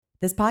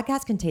This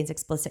podcast contains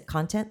explicit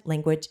content,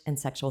 language, and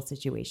sexual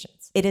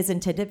situations. It is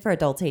intended for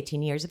adults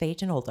 18 years of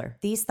age and older.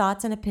 These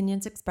thoughts and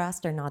opinions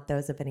expressed are not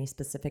those of any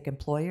specific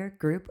employer,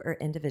 group, or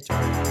individual.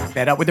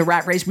 Fed up with the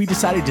rat race, we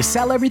decided to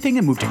sell everything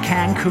and move to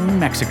Cancun,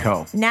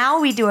 Mexico. Now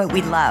we do what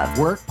we love.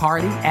 Work,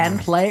 party, and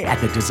play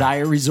at the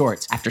Desire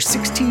Resorts. After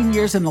 16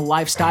 years in the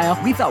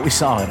lifestyle, we thought we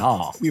saw it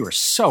all. We were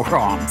so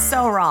wrong.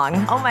 So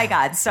wrong. Oh my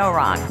God, so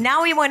wrong.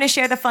 Now we want to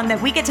share the fun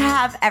that we get to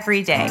have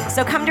every day.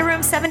 So come to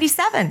room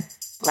 77.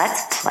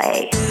 Let's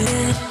play.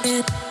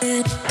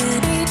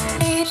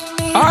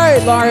 All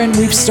right, Lauren,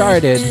 we've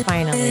started.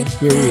 Finally.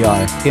 Here we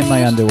are, in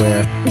my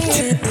underwear,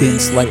 in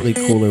slightly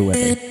cooler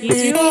weather.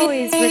 You do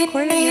always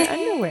record in your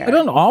underwear. I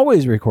don't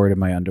always record in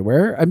my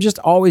underwear. I'm just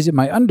always in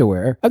my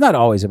underwear. I'm not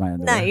always in my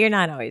underwear. No, you're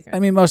not always. I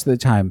mean, most of the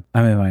time,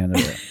 I'm in my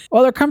underwear.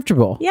 Well, they're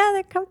comfortable. Yeah,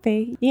 they're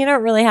comfy. You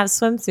don't really have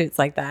swimsuits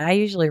like that. I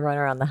usually run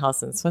around the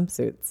house in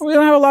swimsuits. We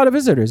don't have a lot of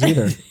visitors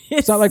either.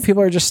 It's not like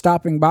people are just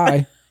stopping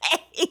by.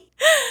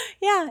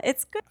 Yeah,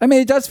 it's good. I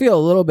mean, it does feel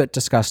a little bit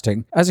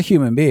disgusting as a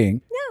human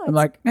being. No, I'm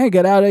like, hey,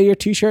 get out of your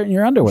t-shirt and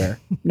your underwear.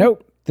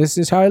 Nope, this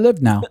is how I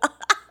live now.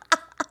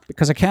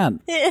 Because I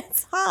can.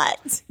 It's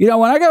hot. You know,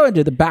 when I go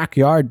into the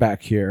backyard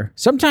back here,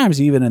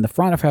 sometimes even in the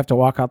front, if I have to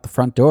walk out the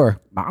front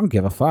door, I don't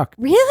give a fuck.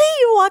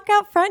 Really? You walk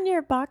out front in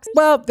your boxers?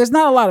 Well, there's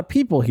not a lot of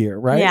people here,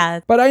 right? Yeah.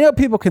 But I know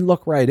people can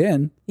look right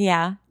in.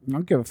 Yeah. I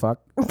don't give a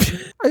fuck.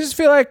 I just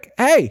feel like,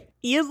 hey,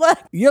 you're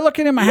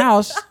looking in my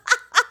house.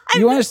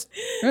 You want to?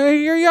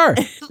 Here you are.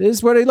 This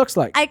is what it looks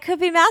like. I could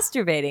be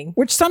masturbating.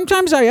 Which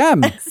sometimes I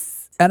am.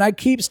 And I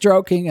keep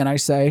stroking and I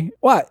say,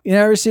 what? You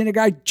never seen a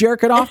guy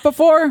jerking off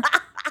before?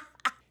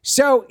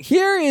 So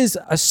here is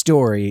a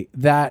story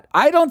that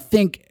I don't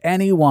think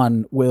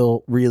anyone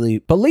will really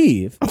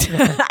believe.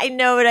 I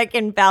know, but I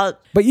can vouch.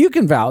 But you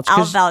can vouch.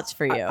 I'll vouch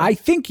for you. I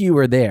think you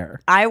were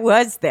there. I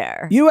was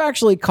there. You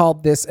actually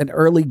called this an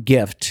early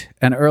gift,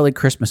 an early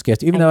Christmas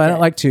gift, even though I don't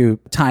like to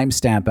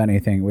timestamp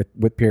anything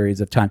with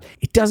periods of time.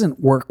 It doesn't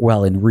work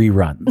well in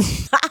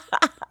reruns.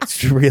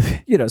 It's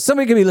really,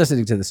 somebody could be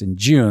listening to this in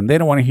June. They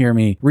don't want to hear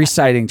me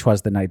reciting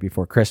 "'Twas the Night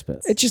Before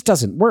Christmas." It just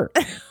doesn't work.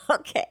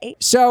 Okay.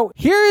 So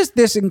here is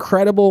this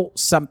incredible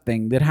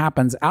something that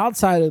happens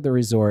outside of the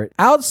resort,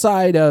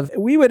 outside of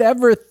we would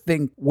ever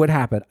think would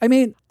happen. I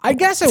mean, I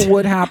guess it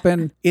would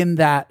happen in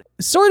that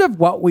sort of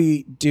what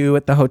we do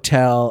at the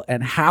hotel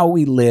and how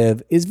we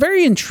live is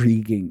very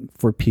intriguing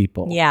for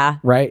people. Yeah.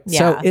 Right? Yeah.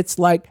 So it's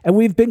like, and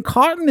we've been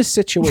caught in this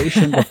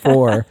situation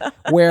before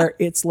where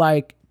it's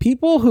like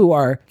people who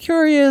are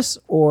curious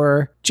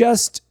or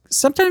just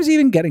sometimes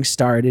even getting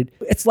started,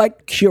 it's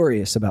like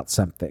curious about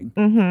something,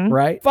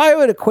 right? If I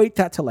would equate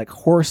that to like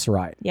horse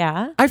ride,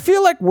 I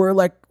feel like we're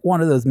like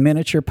one of those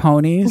miniature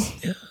ponies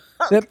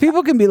that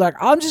people can be like,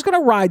 I'm just going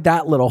to ride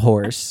that little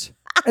horse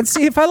and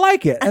see if I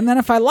like it. And then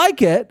if I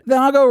like it,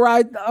 then I'll go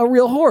ride a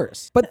real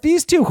horse. But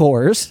these two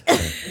horses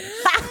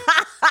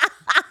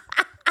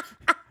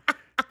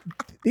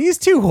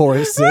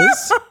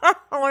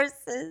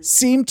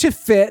seem to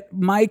fit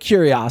my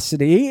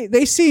curiosity.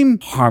 They seem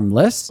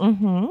harmless.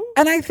 And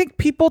I think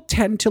people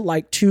tend to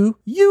like to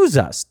use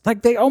us.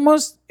 Like they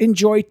almost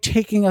enjoy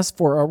taking us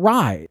for a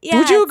ride. Yeah,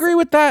 would you agree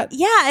with that?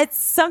 Yeah, it's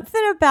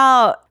something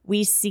about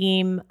we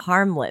seem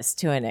harmless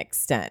to an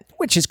extent.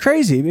 Which is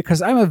crazy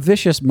because I'm a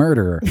vicious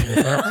murderer.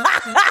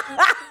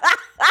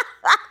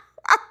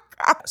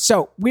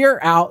 So we're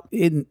out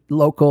in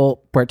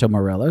local Puerto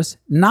Morelos,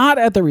 not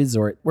at the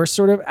resort. We're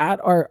sort of at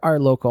our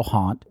local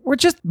haunt. We're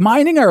just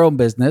minding our own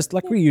business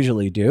like we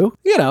usually do,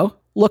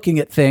 looking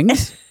at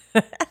things,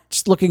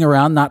 just looking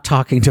around, not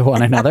talking to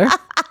one another.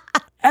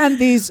 And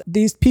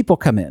these people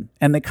come in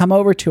and they come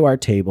over to our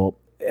table.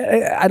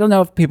 I don't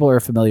know if people are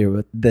familiar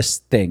with this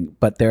thing,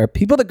 but there are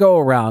people that go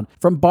around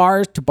from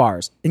bars to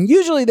bars. And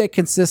usually they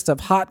consist of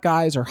hot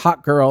guys or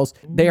hot girls.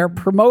 They are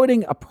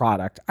promoting a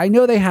product. I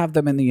know they have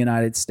them in the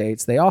United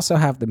States. They also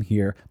have them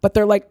here, but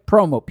they're like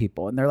promo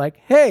people. And they're like,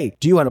 hey,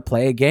 do you want to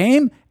play a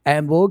game?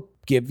 And we'll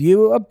give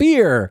you a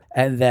beer.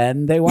 And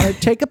then they want to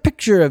take a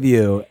picture of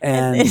you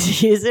and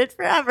use it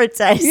for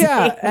advertising.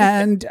 Yeah.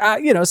 And,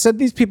 so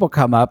these people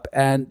come up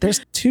and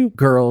there's two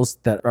girls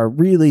that are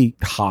really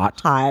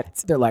hot.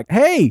 They're like,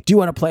 hey, do you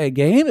want to play a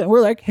game? And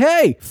we're like,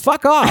 hey,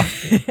 fuck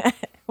off.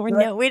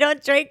 We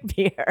don't drink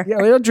beer.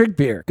 Yeah, we don't drink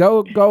beer.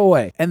 Go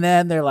away. And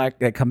then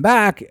they come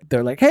back.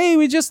 They're like, hey,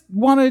 we just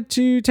wanted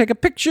to take a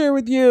picture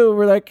with you.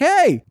 We're like,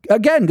 hey,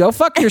 again, go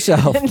fuck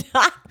yourself.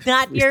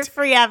 Not your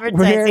free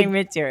advertising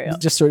material.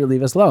 Just sort of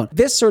leave us alone.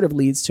 This sort of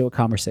leads to a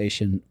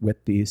conversation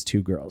with these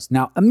two girls.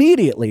 Now,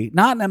 immediately,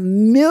 not in a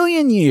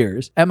million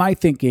years, am I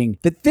thinking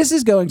that this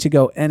is going to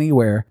go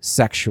anywhere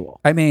sexual.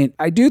 I mean,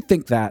 I do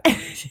think that,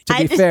 to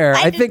be fair.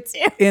 I think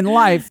in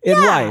life,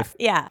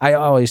 I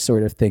always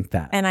sort of think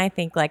that. And I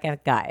think like a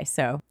guy,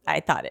 so I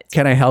thought it.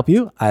 Can I help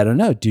you? I don't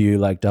know. Do you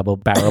like double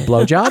barrel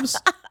blowjobs?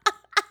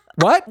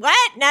 What?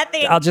 What?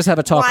 Nothing. I'll just have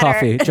a tall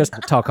coffee. Just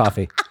a tall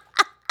coffee.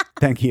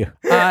 Thank you.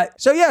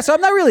 So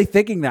I'm not really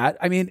thinking that.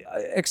 I mean,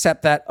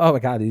 except that, oh my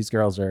God, these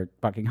girls are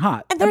fucking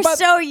hot. And they're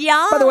so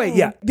young. By the way,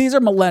 yeah, these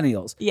are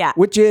millennials. Yeah.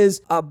 Which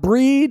is a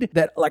breed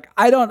that, like,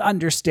 I don't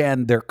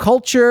understand their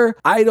culture.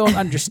 I don't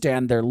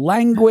understand their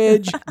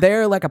language.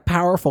 They're like a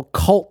powerful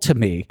cult to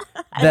me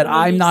that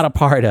I'm not a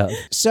part of.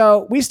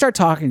 So we start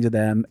talking to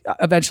them.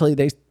 Eventually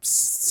they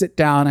sit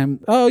down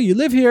and, oh, you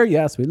live here?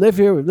 Yes, we live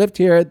here. We've lived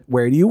here.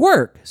 Where do you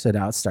work? So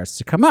now it starts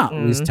to come out.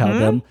 We just tell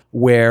them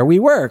where we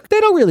work. They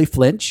don't really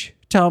flinch.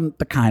 Tell them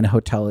the kind of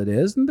hotel it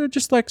is. And they're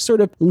just like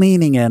sort of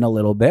leaning in a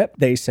little bit.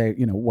 They say,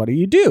 what do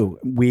you do?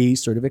 We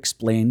sort of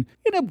explain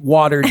in a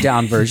watered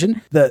down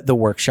version, the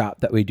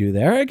workshop that we do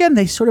there. Again,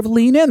 they sort of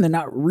lean in. They're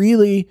not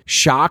really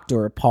shocked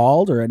or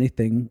appalled or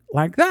anything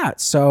like that.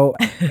 So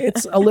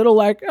it's a little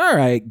like, all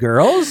right,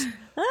 girls,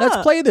 let's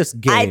play this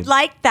game. I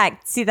like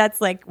that. See,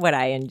 that's like what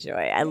I enjoy.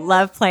 I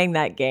love playing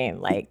that game.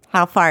 Like,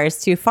 how far is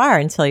too far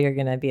until you're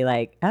going to be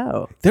like,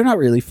 oh. They're not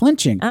really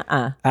flinching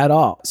at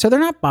all. So they're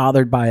not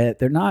bothered by it.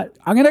 They're not.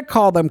 I'm going to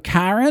call them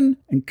Karen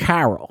and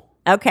Carol.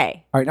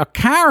 Okay. All right. Now,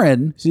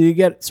 Karen, so you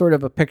get sort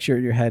of a picture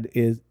in your head,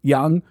 is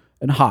young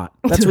and hot.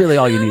 That's really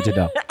all you need to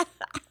know.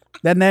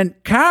 Then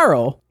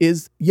Carol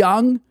is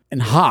young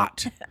and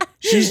hot.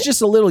 She's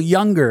just a little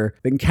younger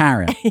than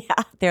Karen.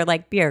 Yeah, they're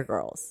like beer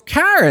girls.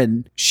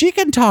 Karen, she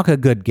can talk a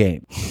good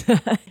game.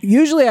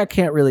 Usually I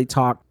can't really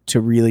talk to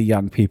really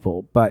young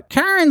people, but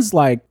Karen's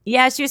like...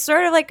 Yeah, she's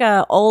sort of like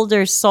a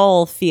older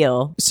soul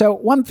feel. So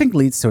one thing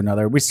leads to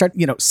another. We start,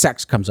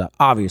 sex comes up,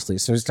 obviously.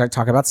 So we start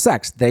talking about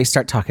sex. They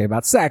start talking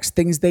about sex,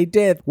 things they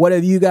did. What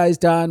have you guys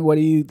done? What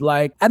do you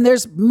like? And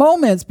there's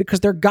moments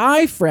because their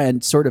guy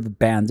friend sort of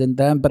abandoned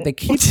them, but they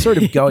keep sort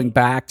of going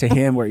back to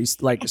him where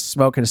he's like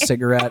smoking a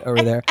cigarette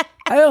over there.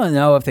 I don't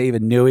know if they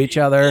even knew each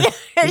other.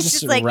 It's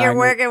just like, you're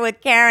working with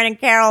Karen and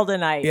Carol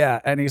tonight. Yeah.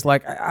 And he's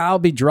like, I'll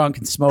be drunk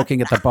and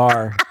smoking at the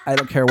bar. I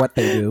don't care what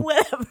they do.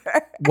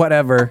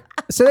 Whatever.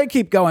 So they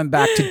keep going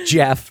back to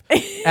Jeff.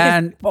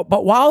 And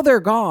but while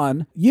they're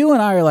gone, you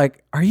and I are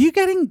like, are you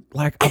getting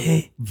like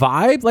a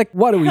vibe? Like,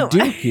 what do we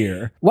do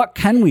here? What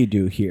can we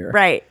do here?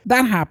 Right.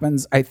 That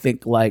happens, I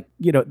think, like,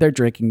 they're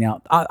drinking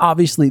now.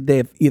 Obviously,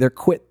 they've either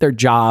quit their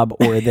job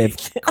or they've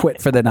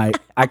quit for the night.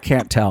 I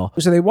can't tell.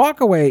 So they walk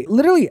away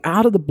literally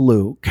out of the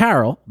blue.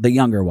 Carol, the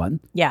younger one,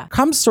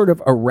 comes sort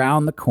of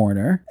around the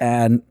corner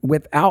and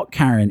without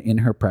Karen in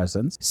her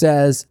presence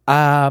says,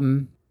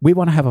 we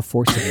want to have a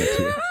foursome with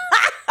you.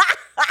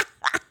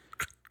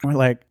 We're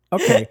like,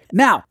 okay.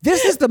 Now,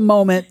 this is the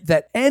moment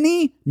that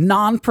any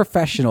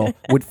non-professional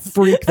would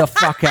freak the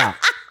fuck out.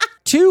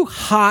 Two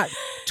hot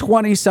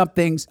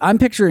 20-somethings. I'm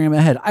picturing in my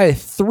head. I have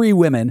 3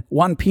 women,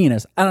 1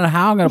 penis. I don't know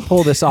how I'm going to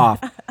pull this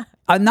off.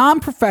 A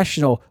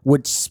non-professional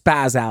would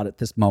spaz out at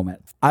this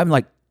moment. I'm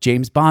like,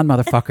 James Bond,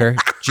 motherfucker.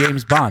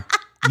 James Bond.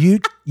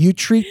 You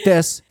treat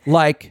this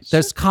like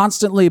there's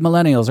constantly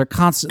millennials are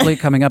constantly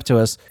coming up to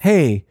us.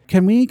 Hey,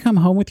 can we come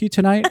home with you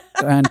tonight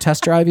and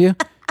test drive you?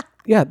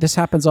 Yeah, this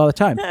happens all the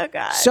time. Oh,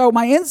 God. So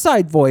my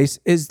inside voice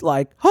is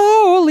like,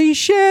 holy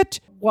shit.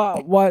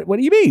 What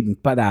do you mean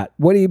by that?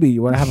 What do you mean?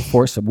 You want to have a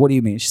foursome? What do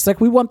you mean? She's like,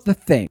 we want the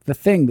thing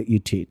that you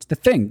teach,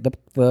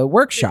 the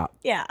workshop.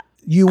 Yeah.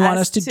 You want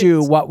us to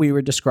do what we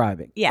were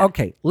describing. Yeah.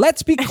 Okay,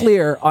 let's be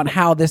clear on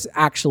how this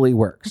actually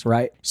works,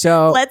 right?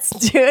 So let's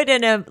do it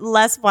in a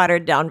less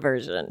watered down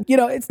version.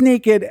 It's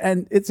naked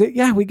and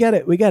we get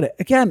it.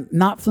 Again,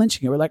 not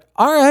flinching. We're like,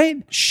 all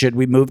right, should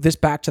we move this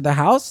back to the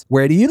house?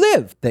 Where do you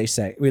live? They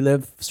say, we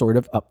live sort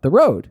of up the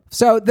road.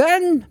 So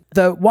then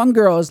the one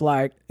girl is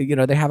like,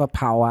 they have a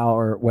powwow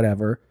or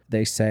whatever.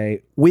 They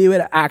say, we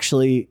would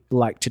actually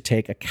like to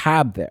take a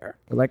cab there.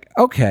 We're like,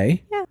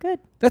 okay. Yeah, good.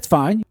 That's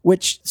fine,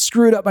 which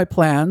screwed up my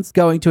plans,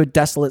 going to a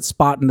desolate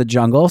spot in the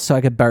jungle so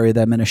I could bury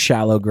them in a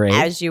shallow grave.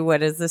 As you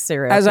would as a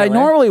serial As killer. I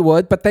normally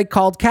would, but they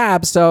called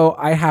cab, so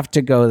I have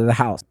to go to the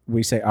house.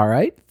 We say, all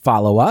right,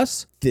 follow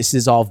us. This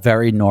is all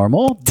very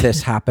normal.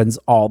 This happens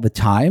all the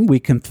time. We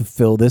can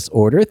fulfill this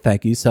order.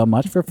 Thank you so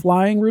much for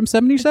flying Room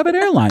 77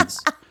 Airlines.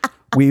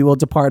 We will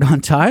depart on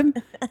time,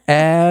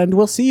 and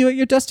we'll see you at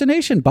your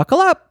destination. Buckle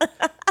up.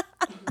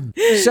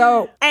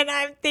 And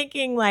I'm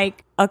thinking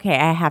like, okay,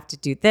 I have to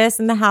do this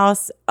in the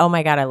house. Oh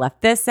my God, I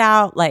left this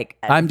out. Like,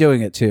 I'm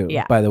doing it too,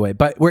 by the way.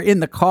 But we're in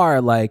the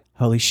car like,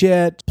 holy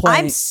shit.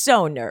 Playing. I'm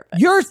so nervous.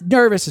 You're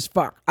nervous as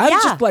fuck. I'm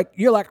just like,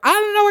 you're like, I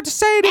don't know what to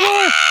say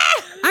anymore.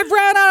 I've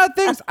ran out of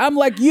things. I'm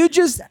like, you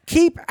just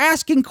keep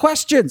asking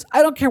questions.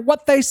 I don't care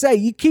what they say.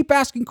 You keep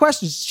asking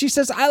questions. She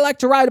says, I like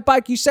to ride a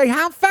bike. You say,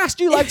 how fast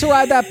do you like to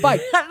ride that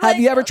bike? Have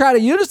you ever tried a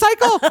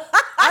unicycle?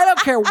 I don't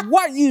care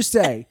what you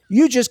say.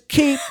 You just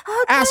keep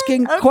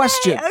asking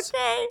questions.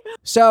 Okay.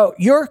 So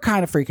you're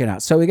kind of freaking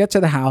out. So we get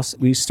to the house.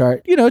 We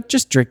start,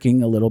 just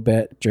drinking a little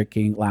bit,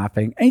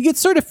 laughing. And you can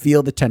sort of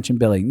feel the tension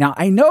building. Now,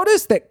 I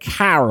noticed that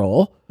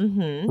Carol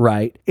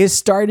right, is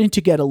starting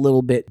to get a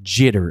little bit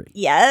jittery.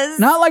 Yes.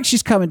 Not like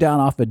she's coming down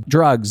off of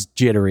drugs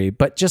jittery,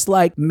 but just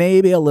like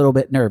maybe a little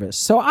bit nervous.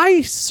 So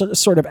I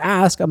sort of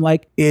ask, I'm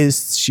like,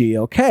 is she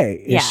okay?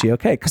 Is she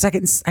okay? Because I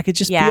could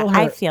just feel her.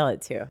 I feel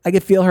it too. I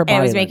could feel her body.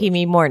 And it was making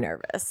me more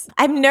nervous.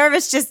 I'm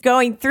nervous just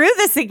going through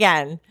this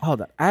again.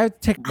 Hold on. I have to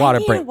take a water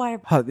need a break. water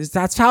break. Oh,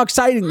 that's how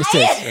exciting this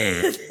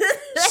is.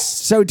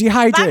 So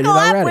dehydrated Buckle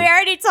up. already. We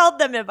already told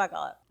them to buckle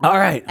up. All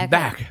right,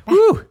 back.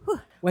 Woo.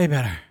 Way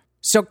better.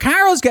 So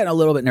Carol's getting a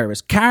little bit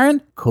nervous.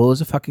 Karen, cool as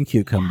a fucking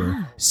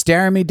cucumber,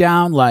 staring me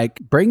down like,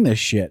 bring this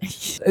shit.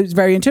 It was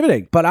very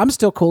intimidating, but I'm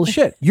still cool as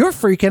shit. You're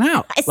freaking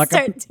out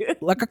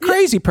like a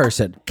crazy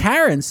person.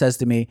 Karen says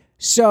to me,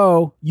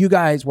 so you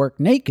guys work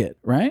naked,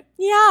 right?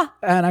 Yeah.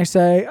 And I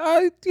say,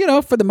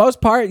 for the most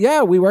part,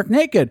 yeah, we work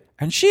naked.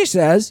 And she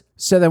says,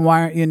 so then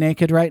why aren't you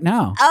naked right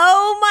now?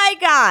 Oh my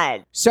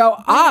God. So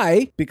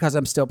because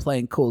I'm still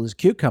playing cool as a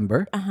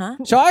cucumber,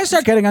 so I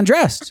start getting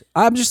undressed.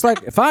 I'm just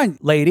like, fine,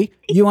 lady,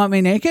 you want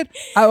me naked?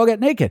 I will get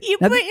naked. You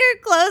put your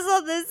clothes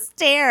on the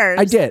stairs.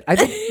 I did. I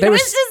think It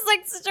was just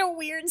like such a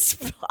weird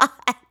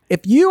spot.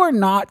 If you are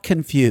not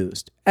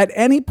confused at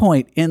any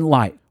point in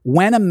life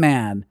when a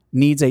man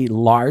needs a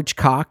large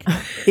cock,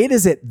 it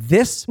is at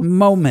this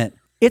moment.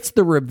 It's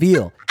the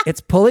reveal.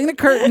 It's pulling the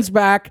curtains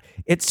back.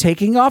 It's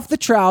taking off the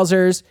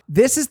trousers.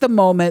 This is the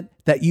moment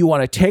that you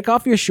want to take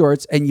off your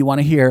shorts and you want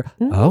to hear,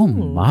 oh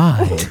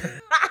my.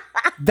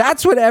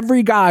 That's what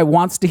every guy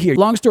wants to hear.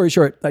 Long story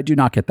short, I do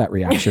not get that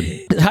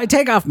reaction. I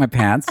take off my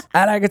pants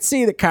and I could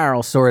see that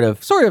Carol sort of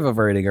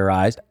averting her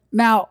eyes.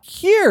 Now,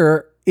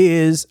 here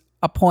is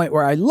a point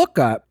where I look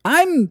up.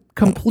 I'm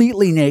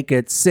completely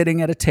naked,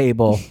 sitting at a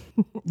table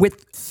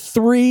with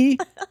 3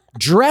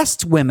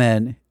 dressed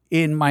women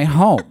in my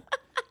home.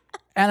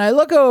 And I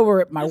look over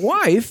at my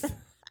wife,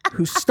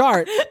 who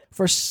starts,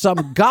 for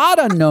some God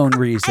unknown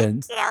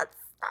reason,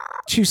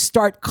 to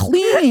start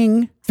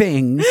cleaning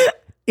things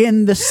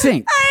in the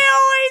sink. I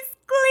always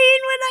clean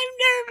when I'm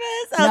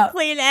nervous. I'll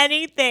clean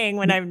anything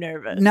when I'm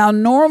nervous. Now,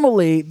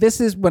 normally,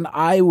 this is when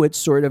I would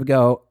sort of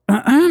go,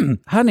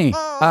 honey,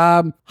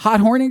 hot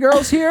horny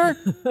girls here?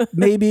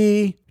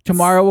 Maybe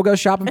tomorrow we'll go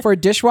shopping for a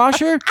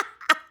dishwasher?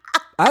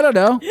 I don't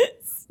know.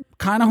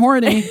 Kind of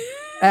horny.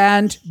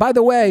 And by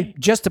the way,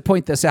 just to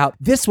point this out,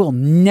 this will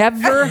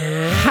never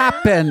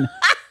happen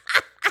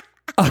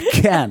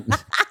again.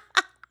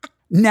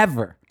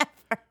 Never.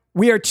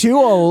 We are too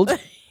old.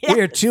 Yes.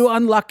 We are too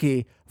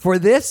unlucky for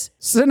this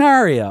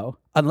scenario,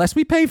 unless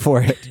we pay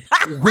for it,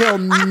 will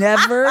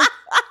never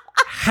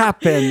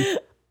happen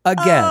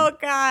again. Oh,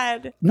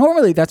 God.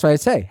 Normally, that's why I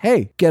say,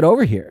 hey, get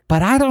over here.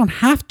 But I don't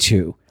have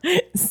to.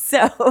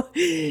 So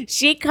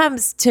she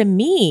comes to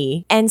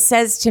me and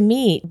says to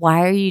me,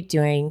 why are you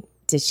doing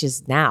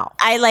dishes now?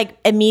 I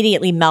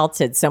immediately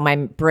melted, so my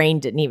brain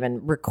didn't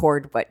even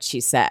record what she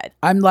said.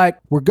 I'm like,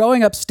 we're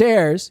going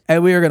upstairs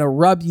and we are going to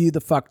rub you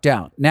the fuck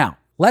down. Now,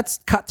 let's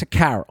cut to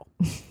Carol.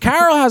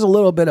 Carol has a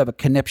little bit of a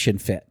conniption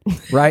fit,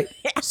 right?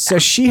 Yeah. So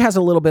she has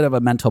a little bit of a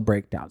mental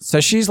breakdown.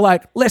 So she's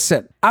like,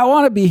 listen, I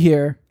want to be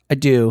here. I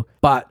do,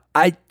 but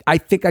I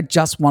think I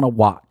just want to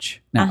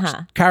watch.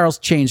 Now, Carol's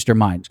changed her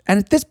mind. And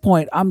at this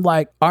point, I'm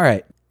like, all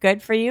right.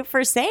 Good for you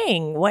for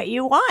saying what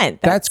you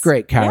want. That's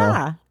great, Carol.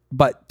 Yeah.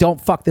 But don't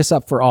fuck this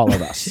up for all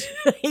of us.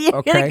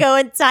 You're going to go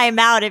in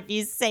timeout if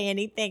you say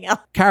anything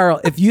else.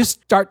 Carol, if you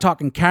start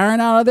talking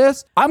Karen out of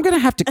this, I'm going to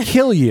have to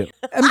kill you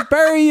and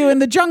bury you in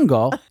the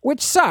jungle,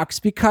 which sucks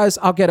because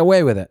I'll get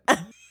away with it.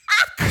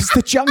 Because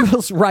the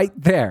jungle's right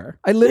there.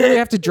 I literally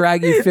have to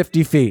drag you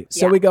 50 feet.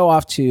 So we go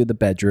off to the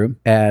bedroom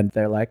and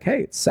they're like,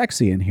 hey, it's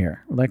sexy in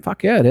here. We're like,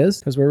 fuck yeah, it is.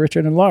 Because we're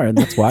Richard and Lauren.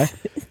 That's why.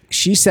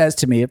 She says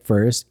to me at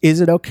first, is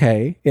it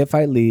okay if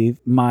I leave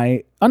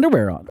my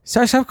underwear on?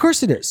 So I said, of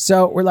course it is.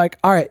 So we're like,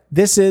 all right,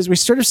 we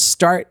sort of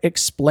start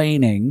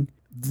explaining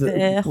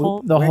the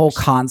whole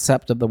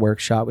concept of the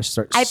workshop.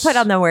 I put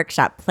on the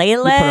workshop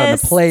playlist. We put on the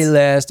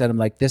playlist and I'm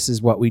like, this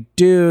is what we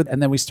do.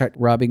 And then we start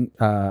rubbing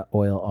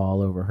oil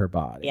all over her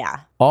body.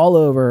 Yeah. All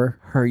over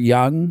her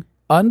young,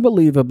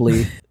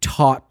 unbelievably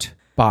taut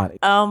body.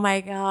 Oh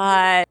my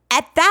God.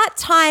 At that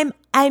time,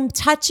 I'm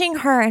touching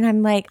her and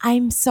I'm like,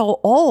 I'm so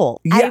old.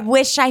 Yeah. I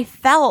wish I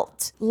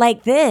felt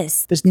like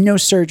this. There's no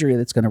surgery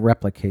that's going to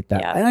replicate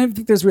that. Yeah. I don't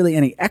think there's really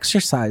any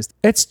exercise.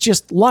 It's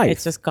just life.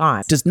 It's just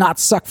gone. Does not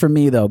suck for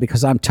me though,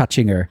 because I'm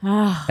touching her.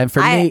 And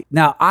for me,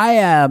 now I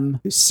am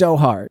so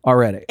hard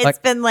already. It's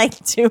been like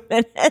 2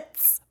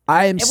 minutes.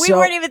 We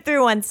weren't even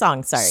through one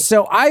song, sorry.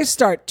 So I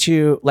start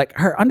to,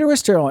 her underwear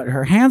still on,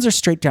 her hands are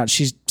straight down.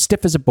 She's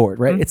stiff as a board,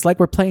 right? Mm-hmm. It's like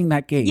we're playing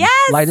that game. Yes.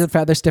 Light as a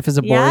feather, stiff as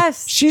a board.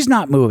 Yes. She's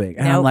not moving.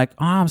 And I'm like,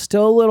 I'm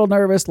still a little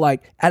nervous.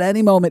 Like, at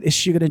any moment, is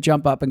she going to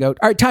jump up and go,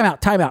 all right, time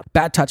out.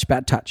 Bad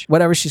touch.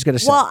 Whatever she's going to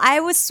say. Well, I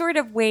was sort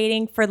of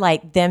waiting for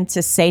them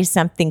to say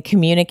something,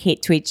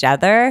 communicate to each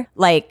other,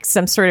 like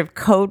some sort of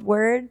code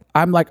word.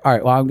 I'm like, all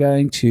right, well, I'm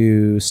going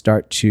to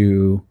start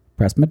to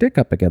press my dick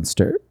up against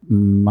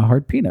my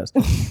hard penis.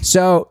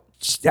 So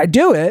I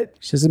do it.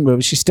 She doesn't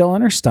move. She's still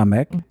on her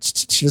stomach.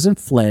 She doesn't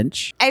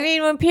flinch. I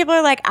mean, when people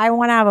are like, I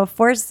want to have a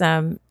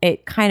foursome,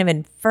 it kind of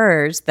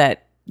infers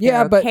that Yeah,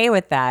 they're but okay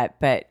with that,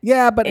 but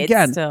but it's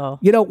again, still-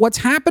 what's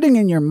happening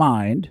in your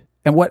mind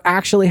and what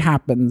actually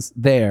happens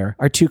there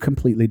are two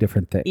completely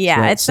different things.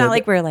 yeah, right? it's So not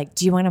like we're like,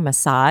 do you want a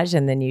massage?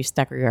 And then you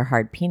stuck your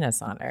hard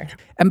penis on her.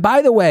 And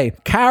by the way,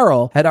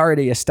 Carol had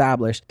already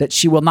established that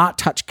she will not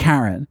touch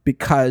Karen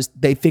because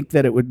they think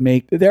that it would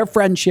make their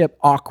friendship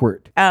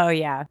awkward. Oh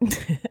yeah.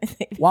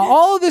 While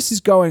all of this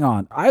is going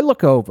on, I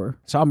look over.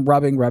 So I'm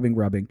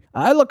rubbing.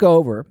 I look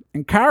over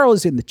and Carol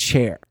is in the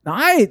chair. Now,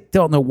 I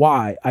don't know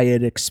why I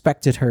had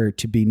expected her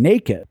to be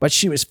naked, but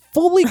she was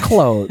fully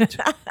clothed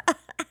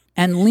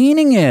and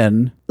leaning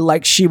in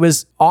like she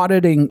was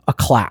auditing a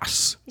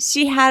class.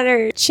 She had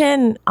her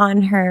chin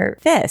on her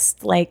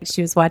fist, like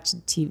she was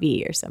watching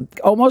TV or something.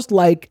 Almost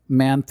like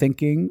man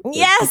thinking.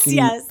 Yes,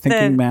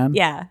 Thinking man.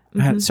 Yeah.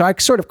 And so I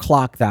sort of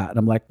clock that and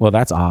I'm like, well,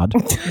 that's odd.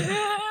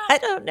 I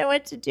don't know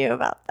what to do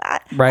about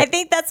that. Right. I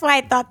think that's why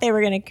I thought they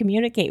were going to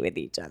communicate with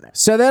each other.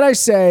 So then I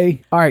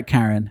say, all right,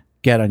 Karen,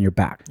 get on your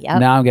back. Yep.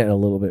 Now I'm getting a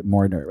little bit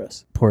more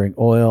nervous. Pouring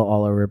oil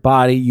all over her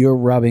body. You're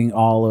rubbing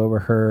all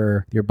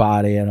over your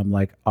body. And I'm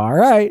like, all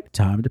right,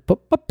 time to put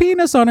my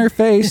penis on her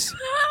face.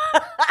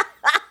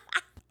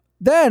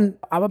 Then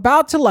I'm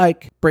about to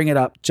like bring it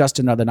up just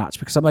another notch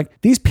because I'm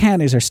like, these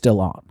panties are still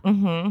on.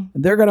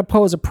 Mm-hmm. They're going to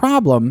pose a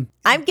problem.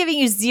 I'm giving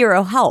you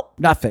zero help.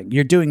 Nothing.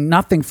 You're doing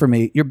nothing for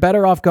me. You're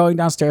better off going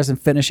downstairs and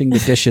finishing the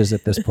dishes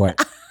at this point.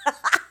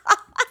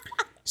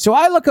 So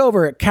I look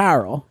over at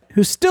Carol,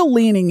 who's still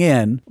leaning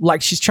in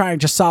like she's trying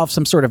to solve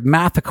some sort of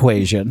math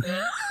equation.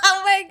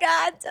 Oh my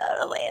God,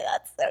 totally.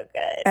 That's so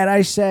good. And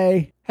I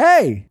say,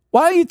 hey,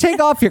 why don't you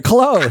take off your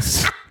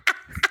clothes?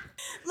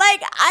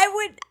 Like,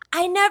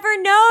 I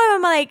never know.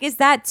 I'm like, is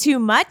that too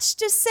much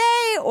to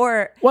say?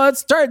 Or Well, it's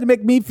starting to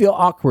make me feel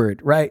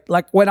awkward, right?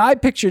 Like when I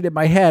pictured in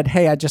my head,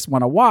 hey, I just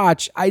want to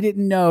watch, I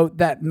didn't know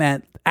that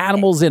meant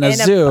animals in a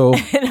zoo.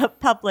 in a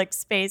public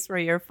space where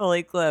you're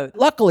fully clothed.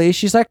 Luckily,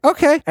 she's like,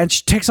 okay. And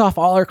she takes off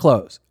all her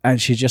clothes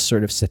and she just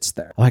sort of sits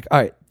there. I'm like, all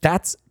right,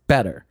 that's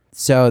better.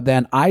 So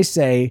then I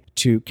say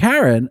to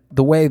Karen,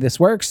 the way this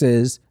works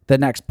is the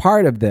next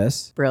part of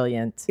this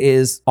Brilliant.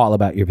 is all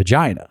about your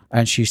vagina.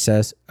 And she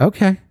says,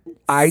 okay.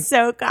 I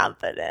So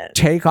confident.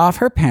 take off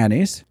her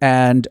panties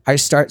and I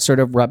start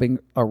sort of rubbing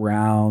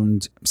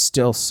around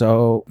still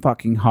so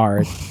fucking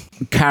hard.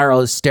 Carol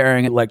is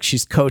staring at like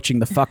she's coaching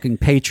the fucking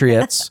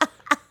Patriots.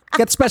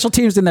 Get special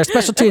teams in there,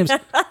 special teams.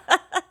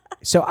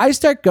 So I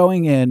start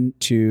going in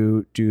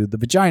to do the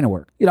vagina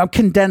work. I'm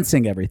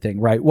condensing everything,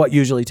 right? What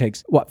usually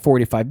takes,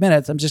 45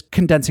 minutes? I'm just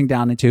condensing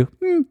down into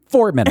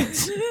 4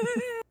 minutes.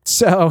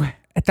 So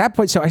at that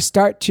point, so I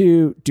start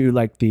to do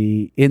like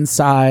the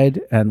inside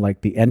and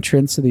like the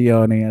entrance of the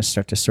yoni. I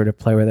start to sort of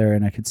play with her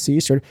and I could see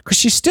sort of, because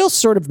she's still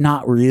sort of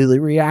not really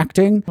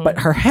reacting, but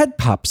her head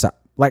pops up.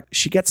 Like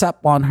she gets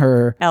up on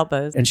her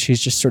Elbows. and she's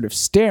just sort of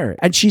staring.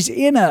 And she's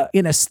in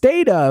a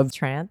state of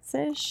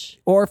Trance-ish.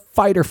 or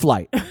fight or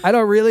flight. I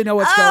don't really know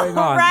what's going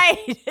on. Right.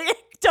 It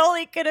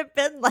totally could have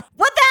been like,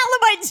 what the hell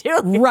am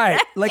I doing?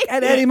 Right. Like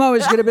at any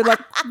moment, she's going to be like,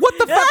 what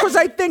the fuck was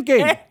I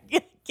thinking?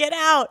 Get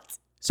out.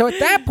 So at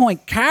that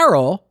point,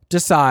 Carol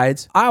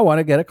decides, I want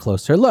to get a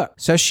closer look.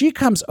 So she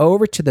comes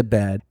over to the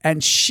bed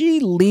and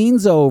she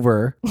leans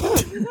over.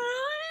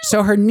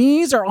 So her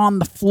knees are on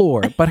the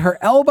floor, but her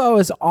elbow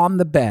is on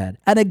the bed.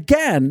 And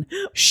again,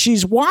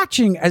 she's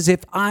watching as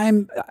if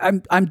I'm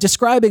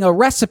describing a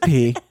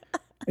recipe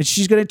and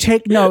she's going to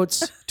take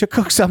notes to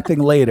cook something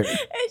later.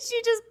 And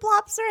she just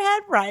plops her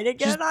head right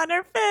again on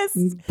her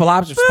fist.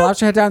 Flops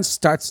her head down,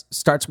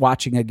 starts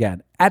watching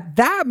again. At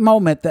that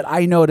moment that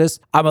I notice,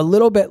 I'm a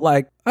little bit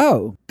like,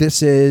 oh,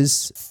 this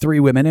is 3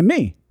 women and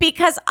me.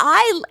 Because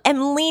I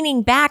am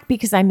leaning back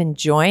because I'm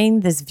enjoying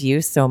this view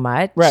so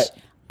much. Right.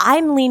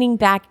 I'm leaning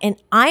back and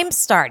I'm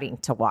starting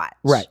to watch.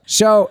 Right.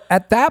 So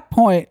at that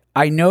point,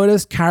 I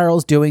notice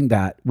Carol's doing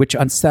that, which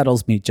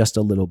unsettles me just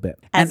a little bit.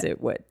 As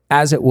it would.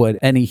 As it would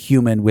any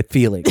human with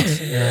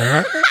feelings.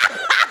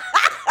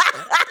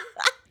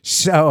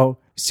 So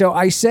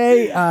I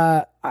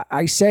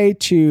say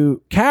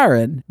to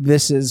Karen,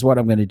 this is what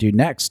I'm going to do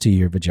next to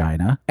your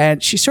vagina.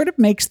 And she sort of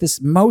makes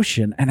this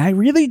motion, and I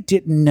really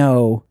didn't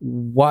know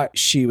what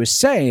she was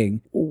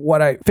saying.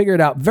 What I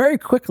figured out very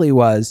quickly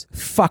was,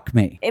 fuck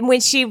me. And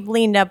when she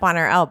leaned up on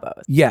her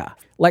elbows. Yeah.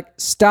 Like,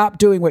 stop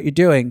doing what you're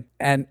doing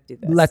and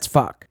let's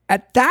fuck.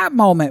 At that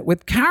moment,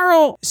 with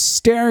Carol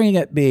staring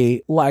at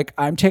me like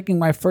I'm taking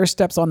my first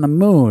steps on the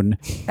moon,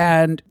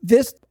 and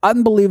this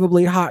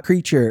unbelievably hot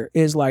creature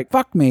is like,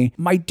 fuck me,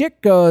 my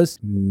dick goes,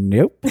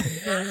 nope.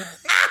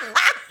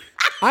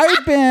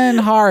 I've been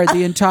hard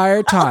the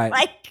entire time. Oh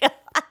my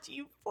God,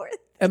 you poor thing.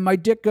 And my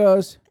dick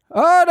goes,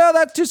 oh no,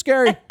 that's too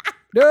scary.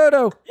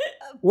 No.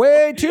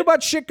 Way too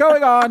much shit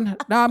going on.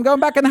 Now I'm going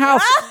back in the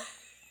house.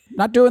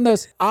 Not doing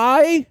this.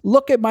 I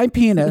look at my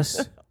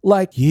penis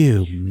like,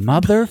 you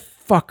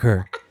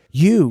motherfucker.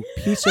 You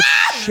piece of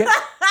shit.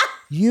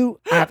 You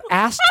have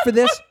asked for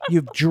this.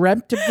 You've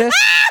dreamt of this.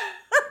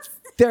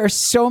 there are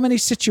so many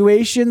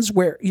situations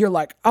where you're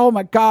like, oh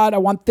my God, I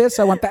want this,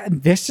 I want that.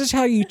 And this is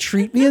how you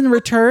treat me in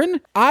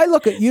return. I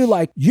look at you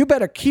like, you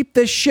better keep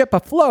this ship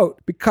afloat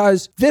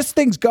because this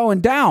thing's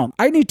going down.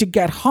 I need to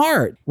get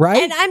hard,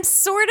 right? And I'm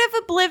sort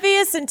of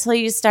oblivious until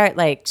you start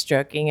like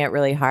stroking it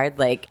really hard.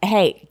 Like,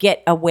 hey,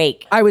 get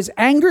awake. I was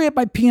angry at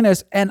my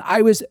penis and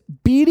I was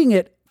beating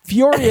it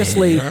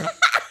furiously.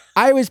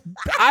 I was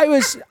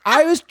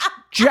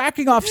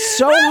jacking off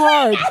so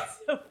hard.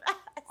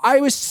 I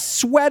was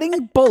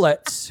sweating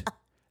bullets.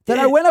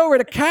 Then I went over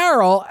to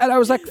Carol and I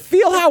was like,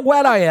 feel how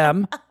wet I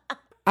am.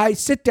 I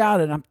sit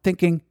down and I'm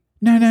thinking,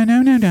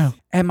 no.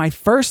 And my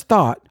first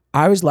thought,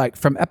 I was like,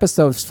 from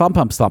episode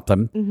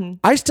something,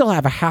 I still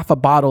have a half a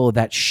bottle of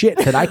that shit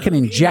that I can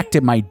inject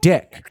in my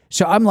dick.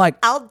 So I'm like,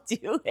 I'll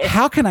do it.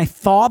 how can I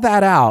thaw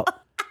that out,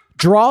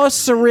 draw a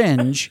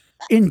syringe,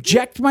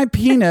 inject my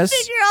penis,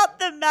 Figure out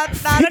the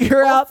mathematical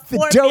figure out the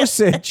formula.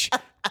 dosage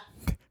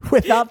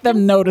without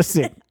them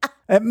noticing.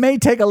 It may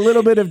take a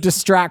little bit of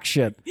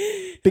distraction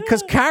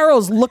because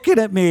Carol's looking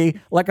at me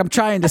like I'm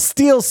trying to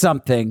steal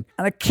something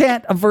and I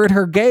can't avert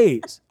her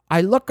gaze.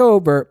 I look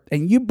over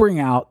and you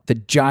bring out the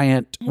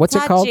giant, what's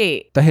it called?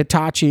 Hitachi. The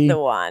Hitachi. The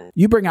wand.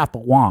 You bring out the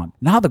wand.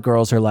 Now the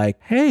girls are like,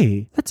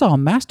 hey, let's all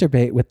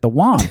masturbate with the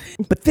wand.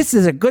 But this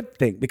is a good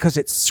thing because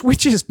it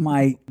switches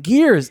my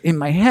gears in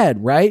my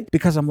head, right?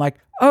 Because I'm like,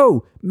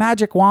 oh,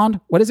 magic wand.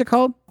 What is it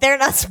called? They're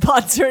not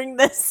sponsoring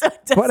this, so it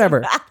doesn't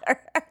Whatever.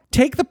 matter.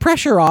 Take the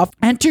pressure off,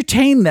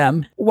 entertain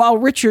them while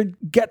Richard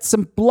gets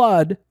some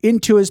blood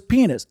into his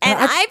penis. And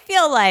I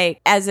feel like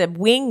as a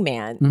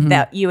wingman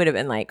that you would have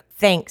been like,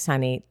 thanks,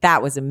 honey.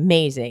 That was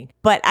amazing.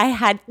 But I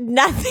had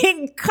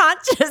nothing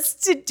conscious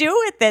to do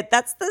with it.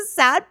 That's the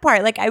sad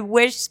part. Like, I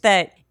wish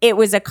that it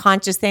was a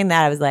conscious thing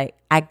that I was like,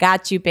 I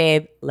got you,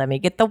 babe. Let me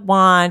get the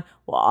wand.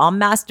 We'll all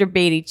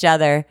masturbate each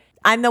other.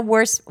 I'm the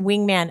worst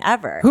wingman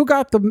ever. Who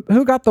got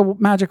the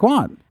magic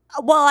wand?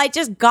 Well, I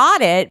just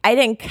got it. I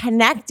didn't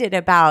connect it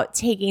about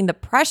taking the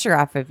pressure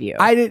off of you.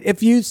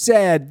 If you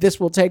said this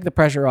will take the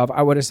pressure off,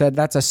 I would have said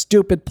that's a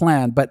stupid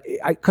plan. But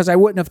because I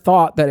wouldn't have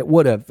thought that it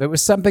would have. It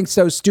was something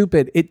so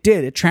stupid. It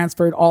did. It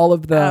transferred all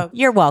of the. Oh,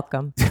 you're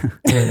welcome.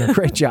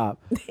 Great job.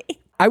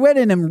 I went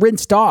in and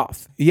rinsed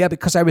off. Yeah,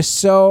 because I was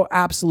so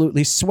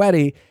absolutely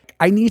sweaty.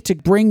 I need to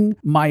bring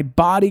my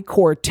body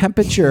core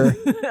temperature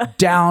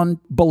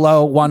down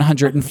below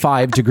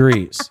 105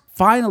 degrees.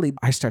 Finally,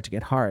 I start to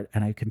get hard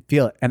and I can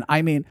feel it. And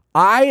I mean,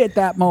 at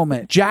that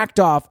moment, jacked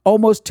off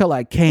almost till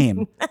I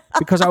came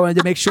because I wanted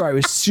to make sure I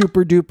was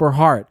super duper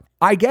hard.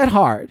 I get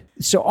hard.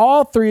 So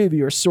all three of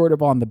you are sort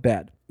of on the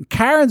bed.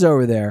 Karen's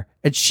over there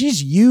and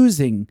she's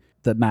using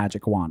the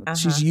magic wand.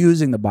 She's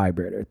using the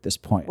vibrator at this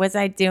point. Was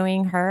I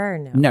doing her or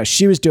no? No,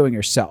 she was doing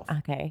herself.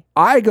 Okay.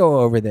 I go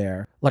over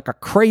there like a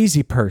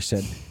crazy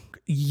person,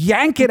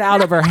 yank it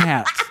out of her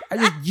hands. I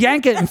just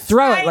yank it and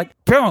throw it like,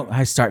 boom.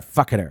 I start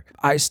fucking her.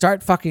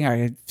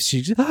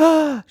 She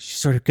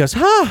sort of goes,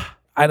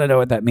 I don't know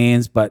what that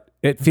means, but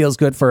it feels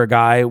good for a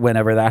guy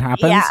whenever that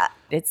happens. Yeah.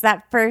 It's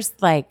that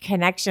first like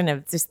connection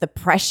of just the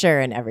pressure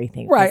and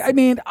everything. Right. I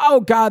mean, oh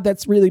God,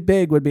 that's really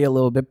big would be a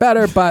little bit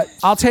better, but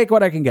I'll take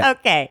what I can get.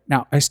 Okay.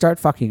 Now I start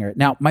fucking her.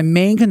 Now my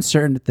main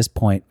concern at this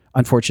point,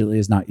 unfortunately,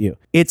 is not you.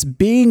 It's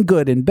being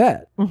good in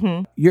bed.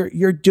 Mm-hmm.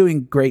 You're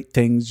doing great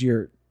things.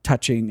 You're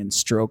touching and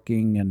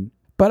stroking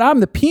but I'm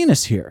the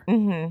penis here.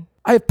 Mm-hmm.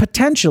 I have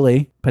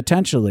potentially 3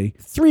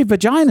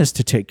 vaginas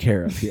to take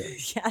care of here.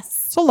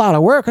 Yes. It's a lot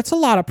of work. It's a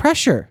lot of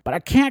pressure. But I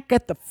can't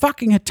get the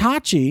fucking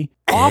Hitachi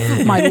off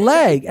of my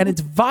leg and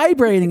it's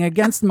vibrating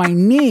against my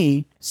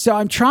knee. So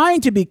I'm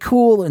trying to be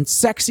cool and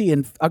sexy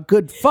and a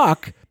good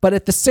fuck, but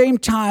at the same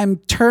time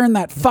turn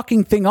that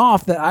fucking thing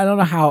off that I don't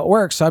know how it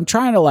works. So I'm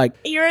trying to like...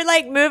 You were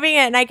like moving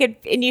it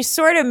and you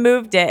sort of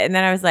moved it. And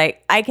then I was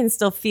like, I can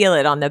still feel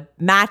it on the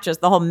mattress.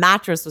 The whole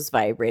mattress was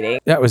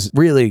vibrating. That was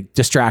really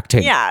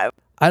distracting. Yeah.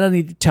 I don't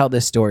need to tell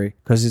this story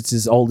because it's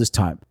as old as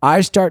time.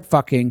 I start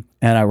fucking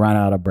and I run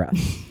out of breath.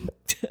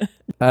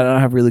 I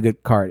don't have really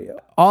good cardio.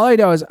 All I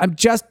know is I'm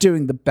just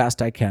doing the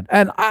best I can.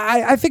 And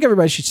I think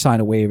everybody should sign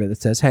a waiver that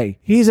says, hey,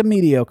 he's a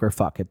mediocre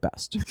fuck at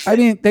best. I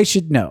mean, they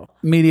should know.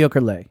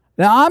 Mediocre leg.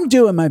 Now I'm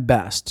doing my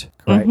best,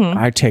 right? Mm-hmm.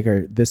 I take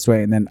her this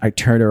way and then I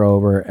turn her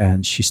over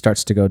and she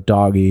starts to go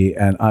doggy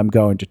and I'm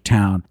going to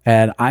town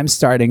and I'm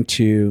starting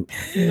to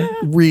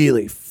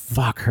really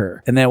fuck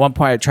her. And then at one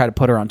point I tried to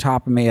put her on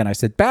top of me and I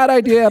said, bad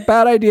idea,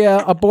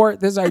 abort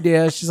this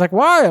idea. She's like,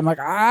 why? I'm like,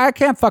 I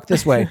can't fuck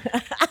this way.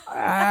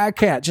 I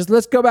can't. Just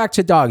let's go back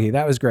to doggy.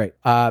 That was great.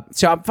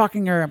 So I'm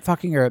fucking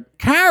her.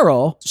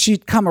 Carol,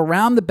 she'd come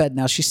around the bed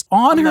now. She's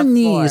on her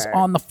knees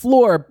on the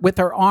floor with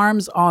her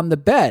arms on the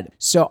bed.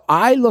 So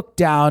I look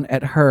down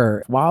at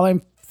her while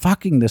I'm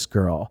fucking this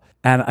girl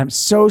and I'm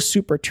so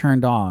super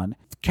turned on.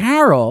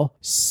 Carol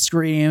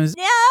screams,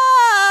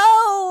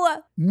 No!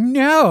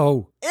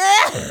 No,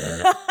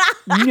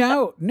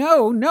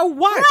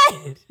 what?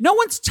 No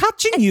one's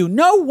touching you.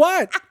 No,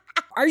 what?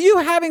 Are you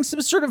having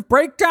some sort of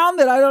breakdown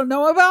that I don't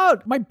know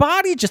about? My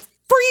body just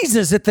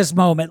freezes at this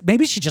moment.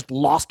 Maybe she just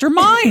lost her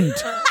mind.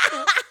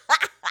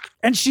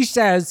 And she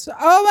says,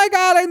 oh my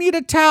God, I need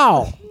a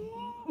towel.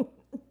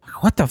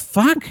 What the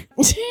fuck?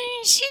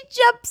 She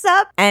jumps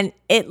up and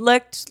it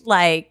looked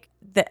like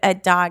a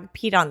dog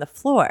peed on the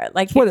floor.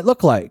 Like That's what it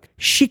looked like.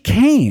 She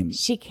came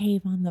she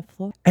came on the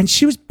floor. and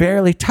she was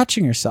barely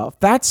touching herself.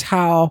 That's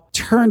how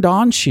turned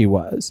on she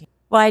was.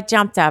 Well, I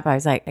jumped up. I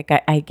was like,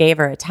 I gave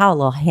her a towel, a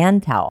little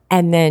hand towel.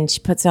 And then she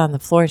puts it on the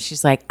floor and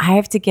she's like, I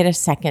have to get a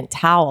second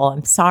towel.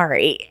 I'm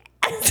sorry.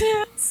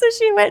 So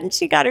she went and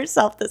she got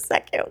herself the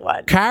second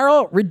one.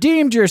 Carol,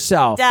 redeemed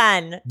yourself.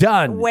 Done.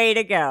 Way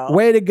to go.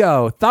 Way to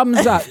go.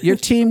 Thumbs up. Your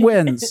team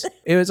wins.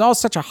 It was all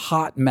such a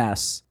hot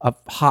mess of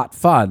hot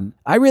fun.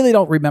 I really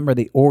don't remember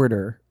the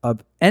order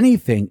of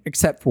anything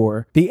except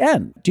for the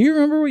end. Do you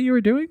remember what you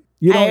were doing?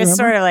 You don't I was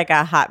remember? sort of like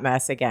a hot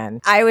mess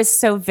again. I was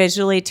so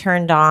visually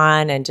turned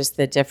on and just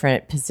the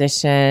different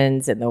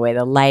positions and the way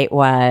the light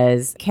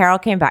was. Carol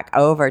came back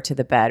over to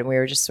the bed and we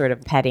were just sort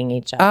of petting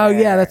each other. Oh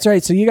yeah, that's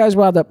right. So you guys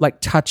wound up like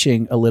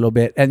touching a little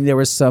bit, and there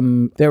was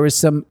some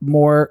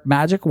more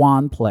magic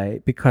wand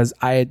play because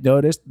I had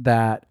noticed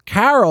that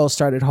Carol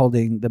started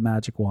holding the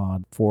magic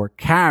wand for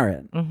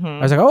Karen. I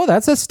was like, oh,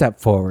 that's a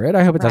step forward.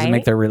 I hope it doesn't Right?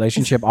 make their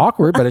relationship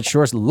awkward, but it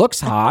sure looks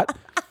hot.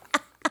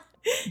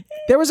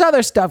 There was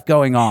other stuff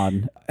going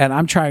on, and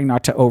I'm trying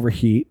not to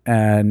overheat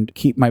and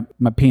keep my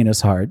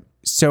penis hard.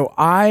 So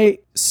I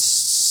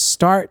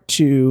start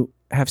to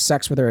have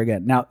sex with her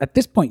again. Now, at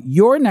this point,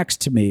 you're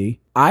next to me.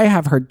 I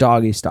have her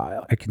doggy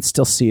style. I can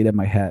still see it in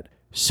my head.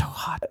 So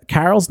hot.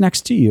 Carol's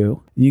next to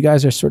you. And you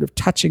guys are sort of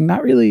touching,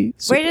 not really.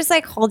 We're just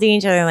like holding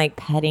each other and like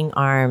petting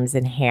arms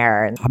and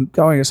hair. And I'm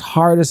going as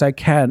hard as I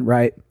can,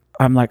 right?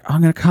 I'm like, I'm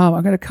going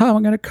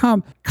to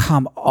come.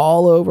 Come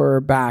all over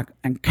her back.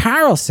 And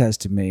Carol says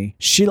to me,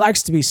 she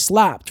likes to be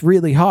slapped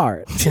really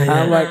hard. And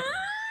I'm like,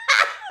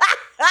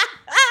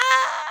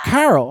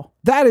 Carol,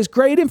 that is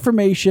great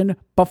information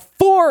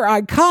before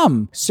I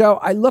come. So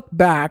I look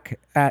back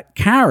at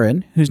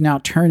Karen, who's now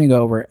turning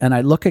over, and I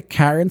look at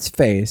Karen's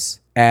face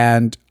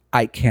and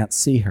I can't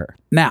see her.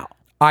 Now,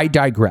 I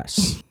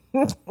digress.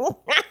 hang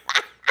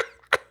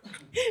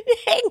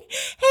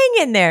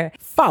in there.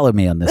 Follow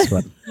me on this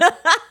one.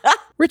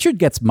 Richard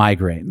gets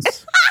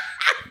migraines.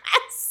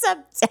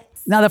 Subject.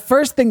 Now, the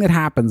first thing that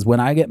happens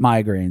when I get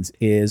migraines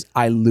is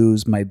I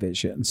lose my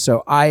vision.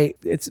 So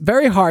it's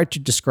very hard to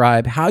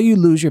describe how you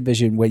lose your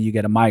vision when you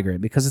get a migraine,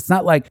 because it's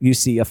not like you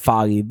see a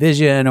foggy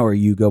vision or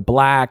you go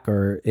black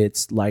or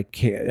it's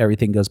like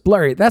everything goes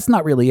blurry. That's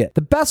not really it.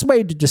 The best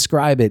way to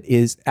describe it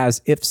is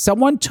as if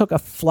someone took a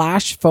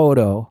flash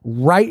photo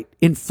right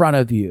in front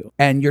of you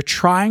and you're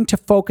trying to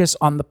focus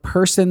on the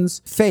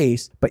person's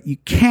face, but you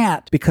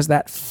can't because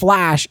that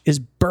flash is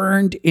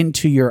burned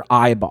into your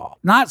eyeball.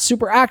 Not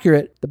super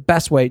accurate, the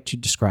best way to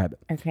describe it.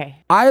 Okay.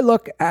 I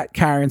look at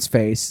Karen's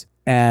face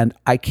and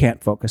I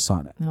can't focus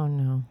on it. Oh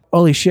no.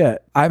 Holy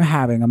shit, I'm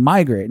having a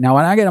migraine. Now,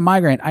 when I get a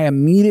migraine, I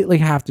immediately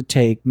have to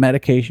take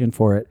medication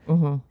for it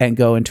and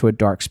go into a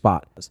dark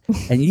spot.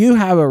 And you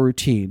have a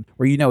routine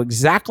where you know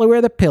exactly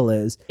where the pill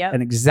is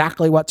and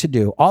exactly what to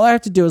do. All I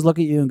have to do is look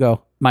at you and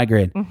go,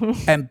 migraine.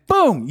 And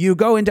boom, you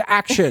go into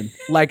action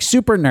like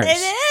super nurse. It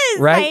is.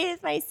 Right?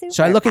 My super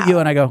So I look at you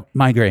and I go,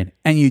 migraine.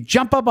 And you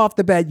jump up off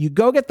the bed, you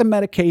go get the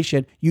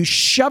medication, you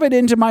shove it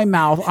into my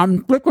mouth.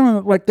 I'm flickering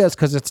it like this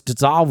because it's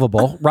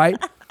dissolvable, right?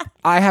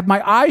 I have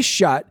my eyes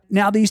shut.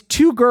 Now these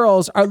two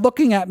girls are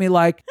looking at me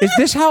like, is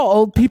this how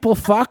old people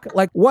fuck?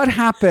 Like, what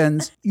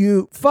happens?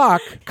 You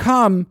fuck,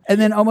 come, and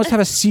then almost have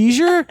a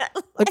seizure?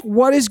 Like,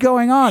 what is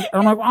going on? And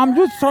I'm like, I'm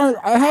just trying,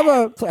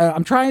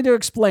 I'm trying to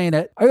explain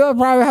it. I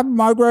probably have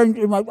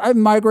migraines. I have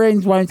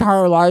migraines my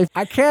entire life.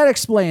 I can't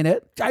explain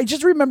it. I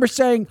just remember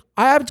saying,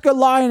 I have to go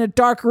lie in a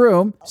dark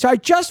room. So I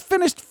just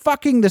finished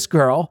fucking this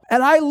girl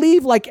and I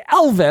leave like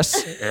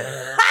Elvis.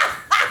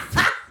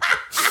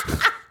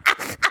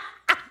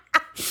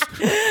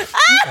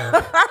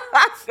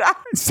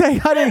 Say,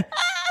 honey,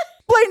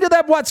 explain to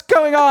them what's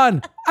going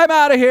on. I'm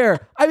out of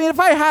here. I mean, if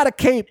I had a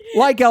cape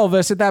like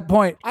Elvis at that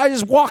point, I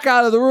just walk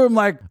out of the room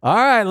like, all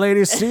right,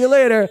 ladies, see you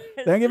later.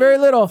 Thank you very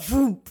little.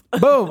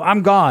 Boom,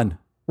 I'm gone.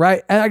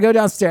 Right? And I go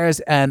downstairs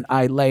and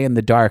I lay in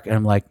the dark and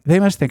I'm like, they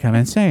must think I'm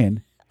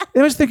insane.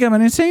 They must think I'm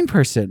an insane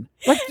person.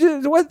 Like,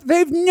 they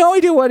have no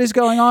idea what is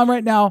going on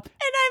right now. And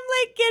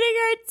I'm like getting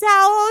her a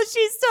towel.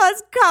 She still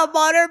has cum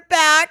on her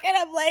back. And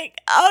I'm like,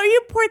 oh,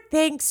 you poor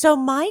thing. So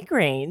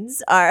migraines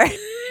are.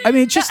 I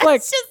mean, just like.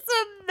 It's just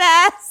a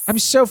mess. I'm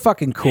so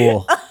fucking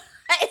cool.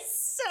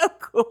 It's so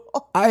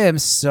cool. I am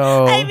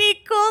so. I mean,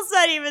 cool's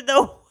not even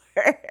the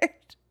word.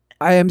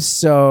 I am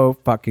so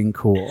fucking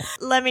cool.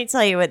 Let me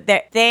tell you what,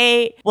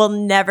 they will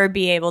never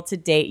be able to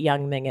date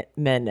young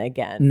men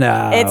again.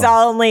 No. It's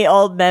only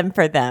old men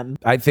for them.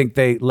 I think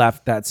they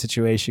left that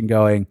situation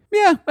going,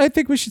 yeah, I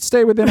think we should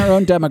stay within our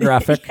own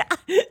demographic.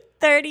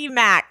 30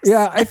 max.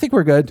 Yeah, I think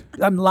we're good.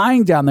 I'm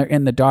lying down there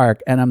in the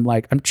dark and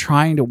I'm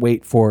trying to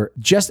wait for,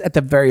 just at the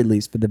very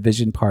least, for the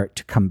vision part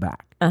to come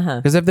back.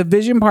 Because if the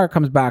vision part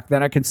comes back,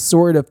 then I can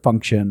sort of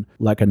function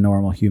like a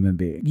normal human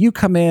being. You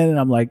come in and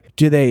I'm like,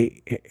 do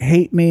they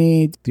hate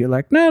me? You're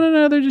like,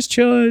 no, they're just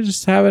chilling,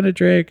 just having a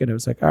drink. And it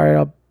was like, all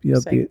right,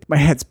 my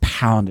head's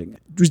pounding.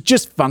 It was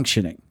just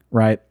functioning,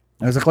 right?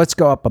 I was like, let's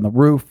go up on the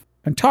roof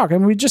and talk.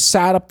 And we just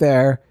sat up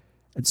there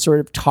and sort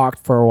of talked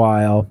for a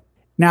while.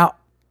 Now,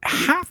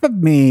 half of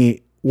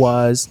me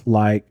was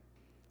like,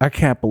 I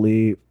can't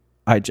believe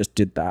I just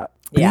did that.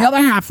 And the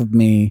other half of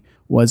me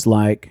was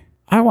like,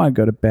 I want to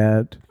go to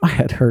bed. My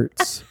head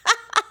hurts.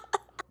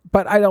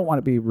 But I don't want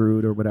to be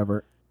rude or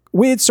whatever.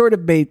 We had sort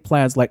of made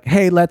plans like,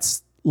 hey,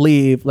 let's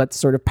leave. Let's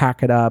sort of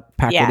pack it up,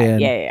 pack it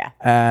in. Yeah.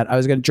 And I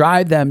was going to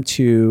drive them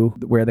to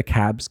where the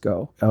cabs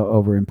go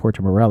over in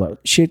Puerto Morelos.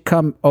 She had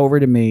come over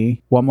to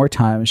me one more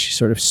time. She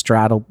sort of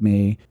straddled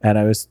me and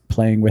I was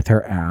playing with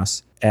her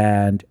ass.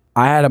 And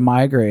I had a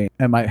migraine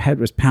and my head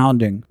was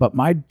pounding, but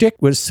my dick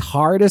was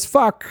hard as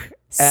fuck.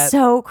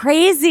 So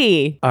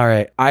crazy. All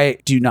right. I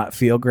do not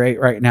feel great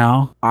right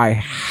now. I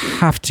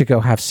have to go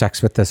have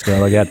sex with this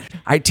girl again.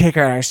 I take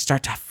her and I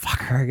start to fuck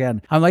her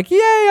again. I'm like,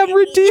 yay, I'm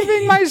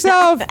redeeming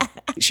myself.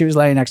 She was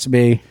laying next to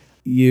me.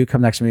 You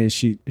come next to me.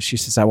 She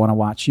says, I want to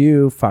watch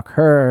you fuck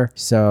her.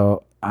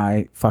 So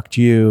I fucked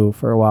you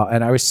for a while.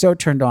 And I was so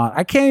turned on.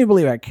 I can't even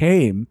believe I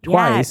came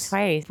twice.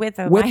 Yeah, twice.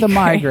 With the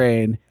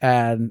migraine.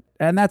 And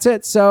that's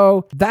it.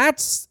 So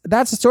that's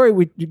the story.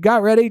 We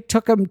got ready,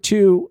 took him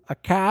to a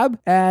cab,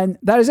 and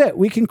that is it.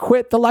 We can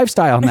quit the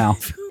lifestyle now.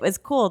 It was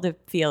cool to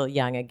feel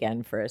young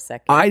again for a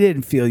second. I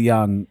didn't feel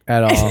young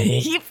at all.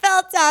 You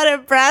felt out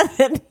of breath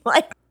and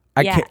like...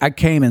 I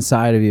came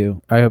inside of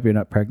you. I hope you're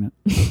not pregnant.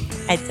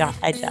 I doubt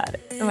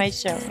it. Am I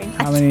showing?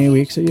 How many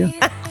weeks are you?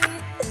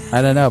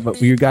 I don't know,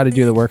 but you got to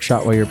do the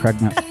workshop while you're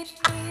pregnant.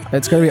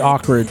 It's going to be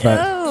awkward, but...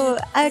 No,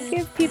 I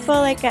give people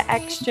like an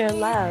extra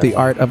love. The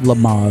art of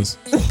Lamaze.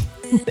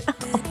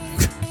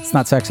 It's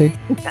not sexy?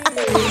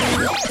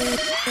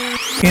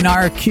 In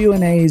our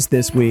Q&As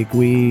this week,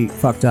 we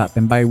fucked up.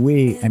 And by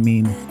we, I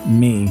mean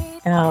me.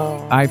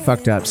 Oh. I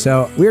fucked up.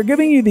 So we're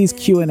giving you these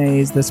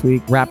Q&As this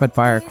week, rapid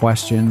fire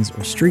questions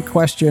or street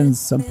questions,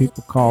 some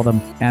people call them.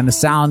 And the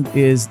sound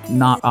is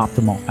not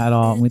optimal at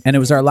all. And it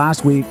was our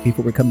last week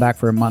before we come back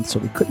for a month, so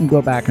we couldn't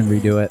go back and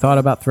redo it. Thought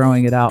about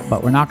throwing it out,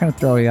 but we're not going to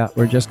throw it out.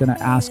 We're just going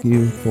to ask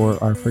you for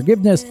our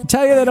forgiveness and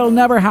tell you that it'll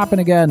never happen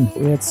again.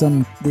 We had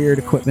some weird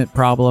equipment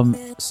problem,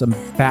 some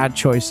bad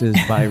choices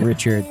by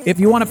Richard. If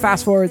you want to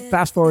fast forward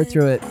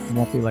through it. It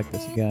won't be like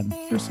this again.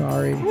 We're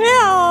sorry.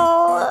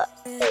 No.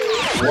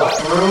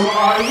 What room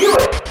are you in?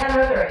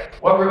 1003.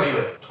 What room are you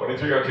in?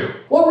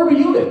 2302. What room are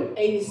you in?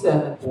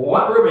 87.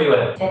 What room are you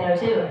in?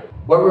 1002.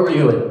 What room are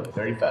you in?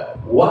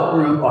 35. What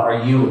room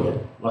are you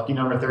in? Lucky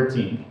number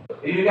 13.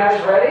 Are you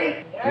guys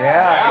ready?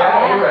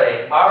 Yeah, you're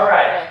ready. All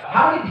right.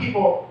 How many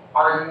people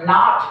are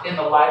not in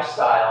the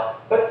lifestyle,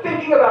 but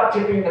thinking about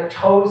dipping their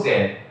toes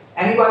in?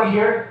 Anybody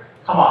here?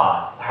 Come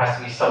on. There has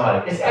to be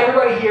somebody. Is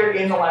everybody here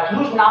in the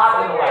lifestyle? Who's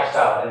not in the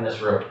lifestyle in this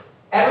room?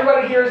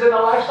 Everybody here is in the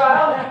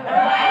lifestyle?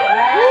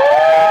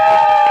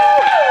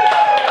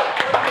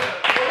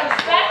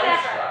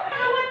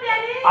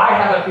 I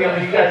have a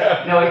feeling you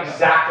guys know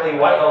exactly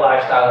what the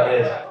lifestyle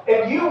is.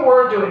 If you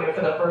were doing it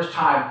for the first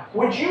time,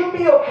 would you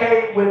be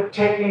okay with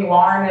taking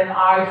Lauren and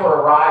I for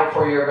a ride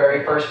for your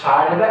very first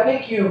time? Would that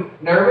make you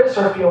nervous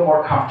or feel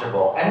more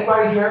comfortable?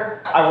 Anybody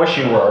here? I wish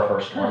you were our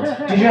first one.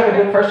 Did you have a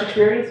good first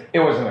experience? It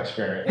was an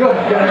experience. Good.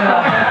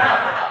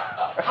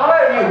 How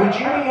about you? Would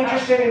you be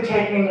interested in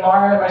taking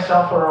Lauren and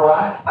myself for a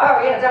ride?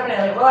 Oh, yeah,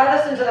 definitely. Well, I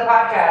listened to the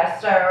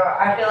podcast, so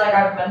I feel like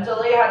I've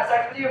mentally had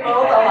sex with you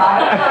both a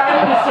lot of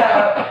times. So,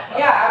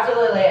 yeah,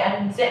 absolutely.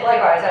 And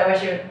likewise, I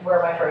wish you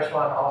were my first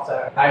one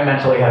also. I'm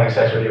mentally having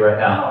sex with you right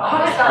now.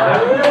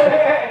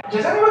 Awesome.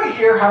 Does anybody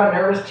here have a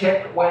nervous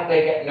tick when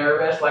they get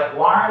nervous? Like,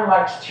 Lauren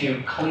likes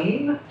to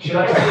clean. She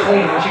likes to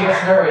clean when she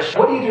gets nervous.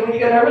 What do you do when you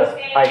get nervous?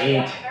 I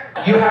eat.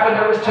 You have a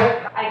nervous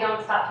tick? I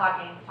don't stop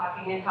talking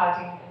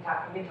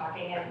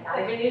and not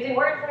even using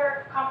words that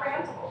are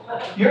comprehensible.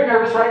 You're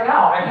nervous right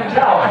now, I can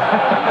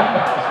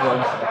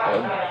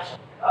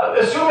tell.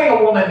 Assuming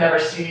a woman never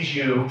sees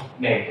you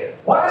naked,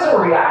 what is a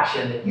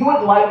reaction that you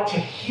would like to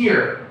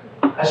hear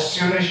as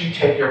soon as you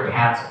take your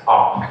pants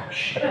off?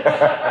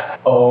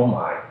 Oh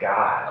my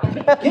God.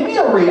 Give me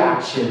a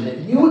reaction that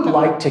you would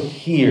like to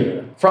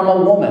hear from a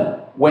woman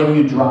when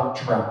you drop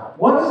trout.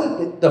 What is it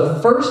that the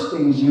first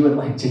things you would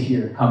like to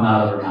hear come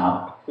out of her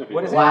mouth?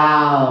 What is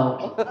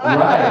Wow. Right. No,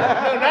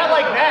 not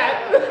like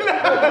that.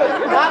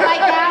 Not like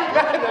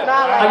that?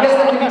 Not like I guess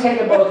that can be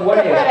taken both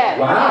ways. that.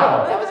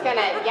 Wow. That was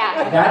gonna,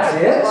 yeah. That's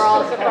it? We're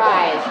all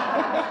surprised.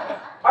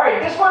 All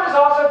right, this one is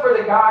also for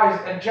the guys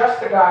and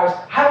just the guys.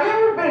 Have you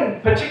ever been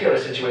in particular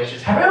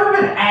situations? Have you ever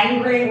been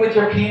angry with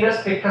your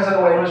penis because of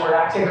the way it was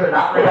reacting or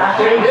not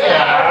reacting?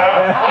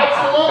 Yeah,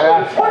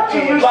 absolutely. What do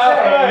you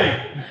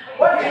say?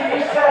 What do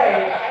you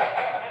say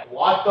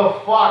what the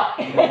fuck?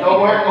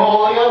 Don't work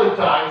all the other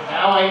times.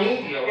 Now I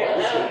need you.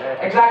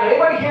 Exactly.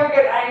 Anybody here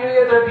get angry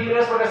at their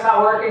penis when it's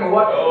not working?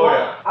 What?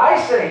 Yeah.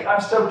 I say,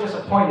 I'm so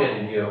disappointed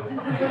in you.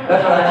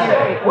 That's what I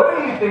say. What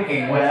are you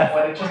thinking when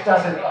it just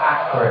doesn't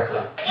act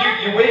correctly?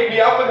 You wake me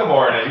up in the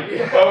morning,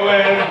 but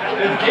when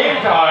it's game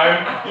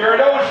time, you're a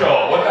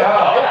no-show. What the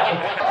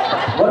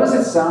hell? What does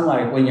it sound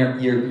like when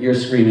you're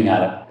screaming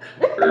at it?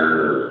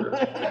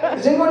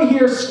 Does anybody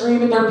here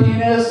scream at their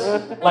penis?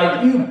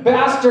 Like, you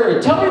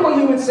bastard! Tell me what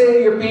you would say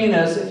to your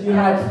penis if you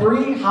had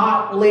 3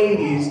 hot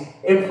ladies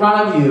in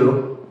front of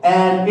you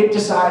and it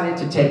decided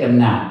to take a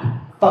nap.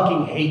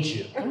 Fucking hate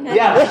you.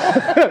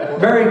 Yes.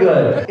 Very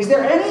good. Is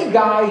there any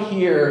guy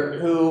here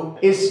who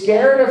is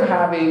scared of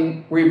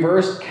having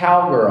reverse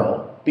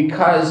cowgirl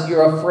because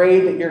you're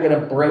afraid that you're going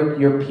to break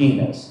your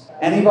penis?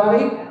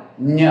 Anybody?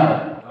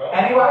 No.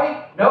 Anybody?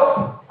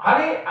 Nope.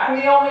 Honey, I'm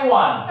the only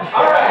one.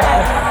 All right.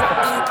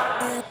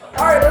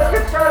 All right, let's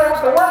get started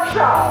with the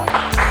workshop.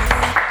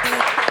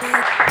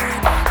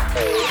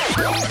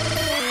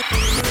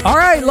 All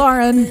right,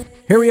 Lauren.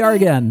 Here we are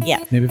again.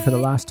 Yeah. Maybe for the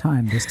last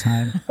time this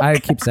time. I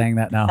keep saying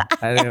that now.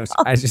 I don't,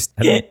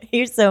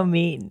 You're so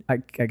mean. I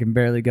can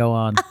barely go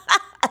on.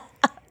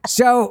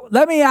 So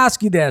let me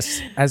ask you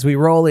this as we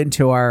roll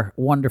into our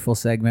wonderful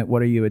segment.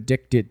 What are you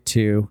addicted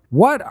to?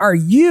 What are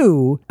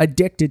you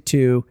addicted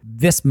to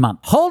this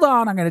month? Hold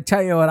on. I'm going to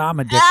tell you what I'm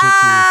addicted to.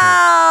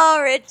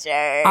 Oh,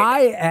 Richard.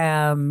 I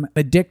am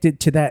addicted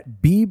to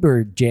that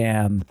Bieber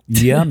jam.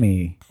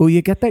 Yummy. Oh,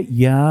 you get that?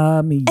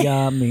 Yummy,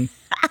 yummy.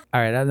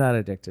 All right. I'm not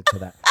addicted to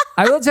that.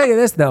 I will tell you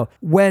this, though.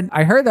 When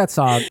I heard that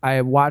song, I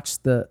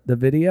watched the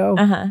video.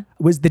 It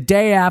was the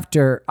day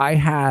after I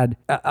had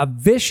a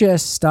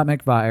vicious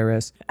stomach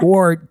virus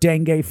or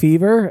dengue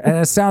fever. And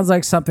it sounds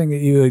like something that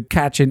you would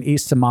catch in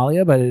East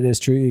Somalia, but it is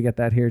true. You get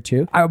that here,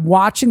 too. I'm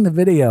watching the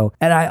video,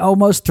 and I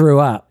almost threw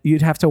up.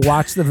 You'd have to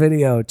watch the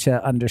video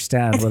to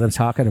understand what I'm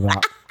talking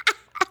about.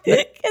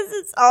 Because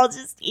it's all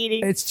just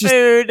eating It's just-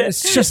 food.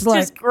 it's just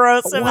like,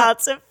 gross what?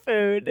 amounts of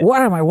food.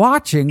 What am I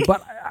watching?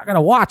 But I'm going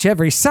to watch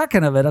every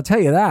second of it. I'll tell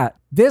you that.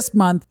 This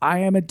month, I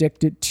am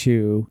addicted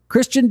to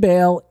Christian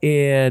Bale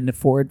in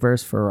Ford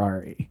vs.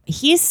 Ferrari.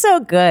 He's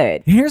so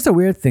good. Here's the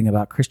weird thing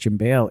about Christian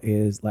Bale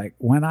is, like,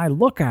 when I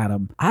look at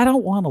him, I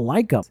don't want to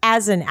like him.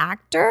 As an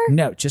actor?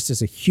 No, just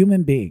as a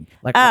human being.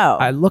 Like, Oh.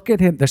 I look at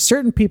him. There's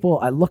certain people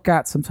I look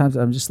at sometimes.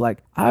 I'm just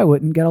like, I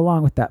wouldn't get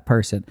along with that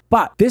person.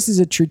 But this is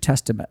a true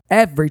testament.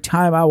 Every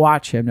time I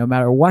watch him, no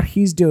matter what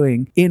he's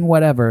doing in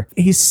whatever,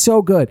 he's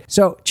so good.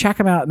 So check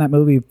him out in that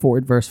movie,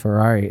 Ford vs.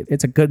 Ferrari.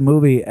 It's a good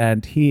movie,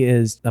 and he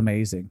is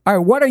amazing. All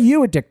right, what are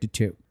you addicted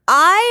to?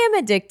 I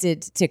am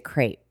addicted to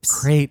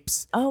crepes.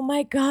 Crepes. Oh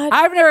my God.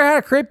 I've never had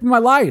a crepe in my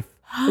life.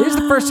 This is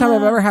the first time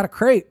I've ever had a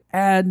crepe,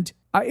 and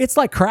it's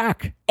like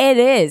crack. It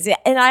is.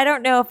 And I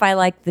don't know if I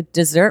like the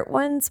dessert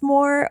ones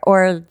more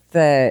or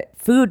the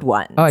food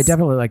ones. Oh, I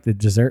definitely like the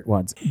dessert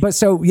ones. But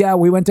so, yeah,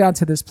 we went down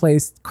to this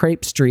place,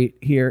 Crepe Street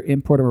here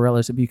in Puerto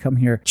Morelos. If you come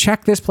here,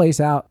 check this place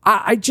out.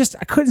 I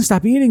couldn't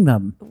stop eating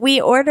them.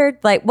 We ordered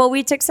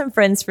we took some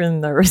friends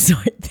from the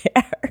resort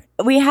there.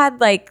 We had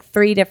like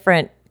 3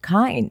 different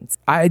kinds.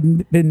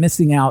 I'd been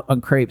missing out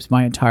on crepes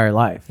my entire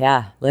life.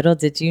 Yeah. Little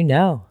did you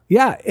know.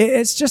 Yeah,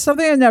 it's just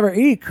something I never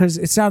eat because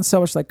it sounds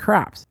so much like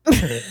craps.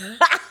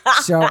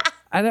 So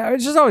I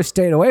just always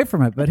stayed away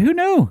from it. But who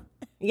knew?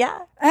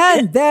 Yeah.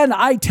 And then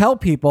I tell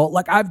people,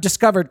 like, I've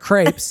discovered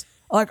crepes.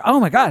 Like, oh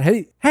my God,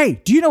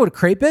 hey, do you know what a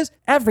crepe is?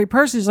 Every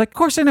person is like, of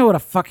course I know what a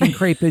fucking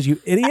crepe is,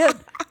 you idiot.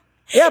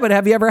 Yeah, but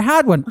have you ever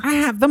had one? I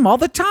have them all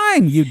the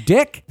time, you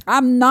dick.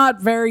 I'm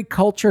not very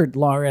cultured,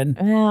 Lauren.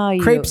 Oh,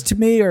 Crepes to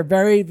me are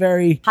very,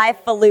 very...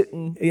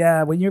 highfalutin.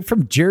 Yeah, when you're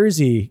from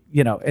Jersey,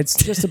 it's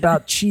just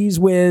about Cheese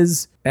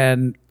Whiz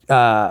and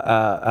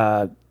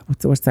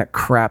what's that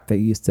crap they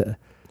used to...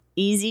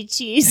 Easy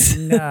cheese.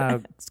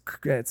 No,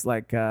 it's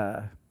like...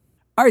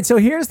 All right, so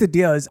here's the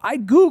deal is I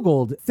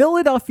Googled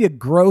Philadelphia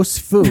gross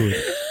food.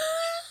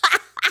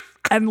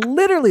 And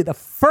literally the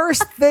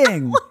first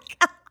thing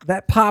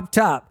that popped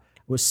up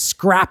was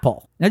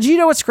Scrapple. Now, do you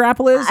know what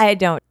Scrapple is? I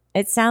don't.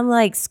 It sounds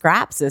like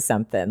scraps or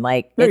something.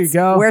 Like There you it's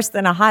go. worse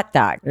than a hot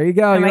dog. There you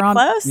go. Am I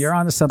close? You're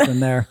on to something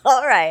there.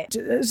 All right.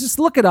 Just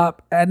look it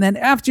up. And then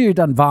after you're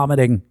done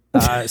vomiting,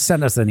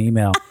 send us an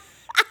email.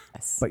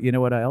 But you know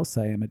what else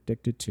I am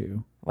addicted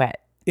to? What?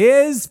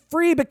 Is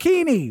free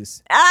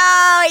bikinis.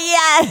 Oh,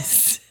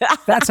 yes.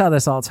 That's how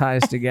this all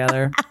ties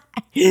together.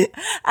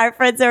 Our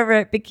friends over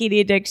at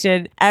Bikini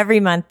Addiction, every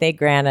month they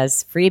grant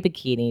us free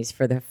bikinis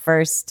for the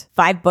first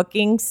 5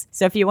 bookings.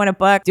 So if you want to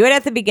book, do it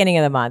at the beginning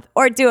of the month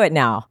or do it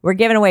now. We're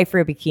giving away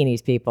free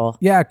bikinis, people.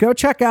 Yeah, go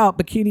check out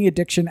Bikini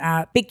Addiction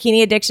at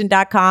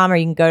bikiniaddiction.com, or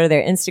you can go to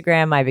their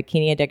Instagram, My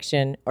Bikini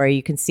Addiction, or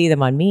you can see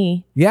them on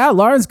me. Yeah,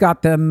 Lauren's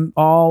got them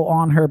all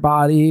on her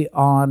body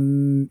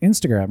on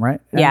Instagram, right?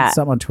 And Yeah.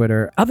 some on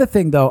Twitter. Other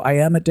thing, though, I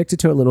am addicted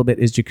to a little bit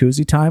is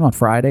jacuzzi time on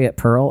Friday at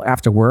Pearl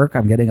after work.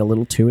 I'm getting a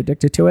little too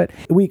addicted to it.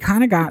 But we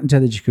kind of got into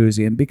the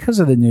jacuzzi, and because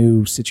of the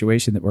new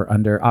situation that we're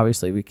under,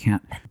 obviously we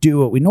can't do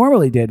what we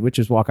normally did, which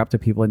is walk up to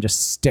people and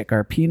just stick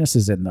our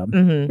penises in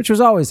them, which was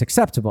always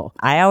acceptable.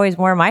 I always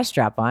wore my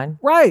strap on.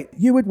 Right.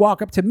 You would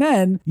walk up to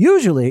men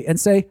usually and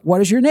say,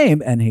 "What is your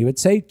name?" And he would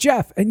say,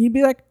 "Jeff." And you'd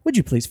be like, "Would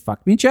you please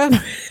fuck me, Jeff?"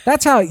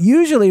 That's how it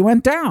usually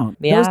went down.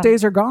 Yeah. Those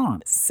days are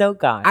gone. So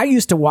gone. I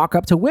used to walk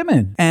up to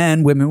women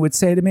and women would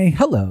say to me,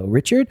 "Hello,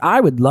 Richard.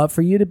 I would love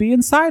for you to be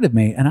inside of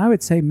me." And I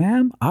would say,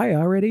 "Ma'am, I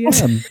already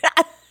am."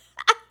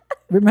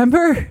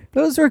 Remember?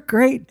 Those were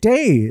great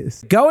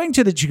days. Going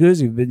to the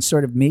jacuzzi, we've been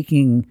sort of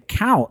making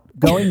count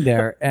going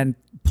there and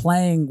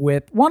playing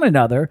with one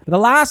another.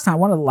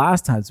 One of the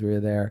last times we were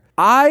there,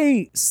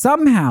 I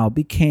somehow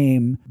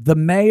became the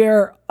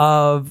mayor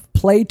of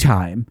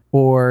playtime,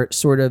 or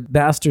sort of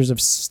masters of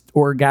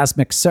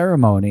orgasmic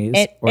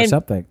ceremonies or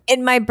something.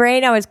 In my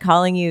brain, I was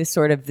calling you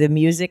sort of the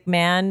music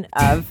man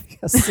of,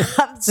 of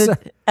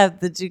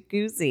the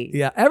jacuzzi.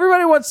 Yeah,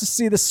 everybody wants to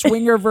see the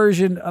swinger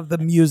version of the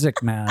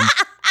Music Man.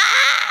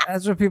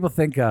 That's what people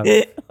think of.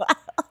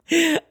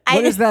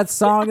 What is that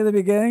song in the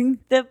beginning?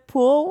 The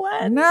pool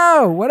one?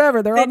 No,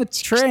 whatever. They're on the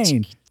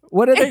train.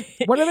 What do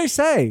they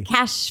say?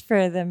 Cash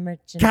for the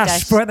merchandise.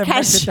 Cash for the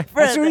merchandise.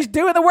 That's what he's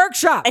doing in the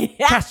workshop.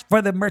 Yeah. Cash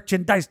for the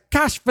merchandise.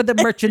 Cash for the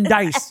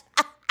merchandise.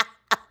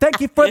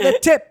 Thank you for the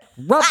tip.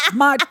 Rub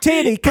my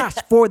titty. Cash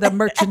for the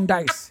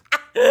merchandise.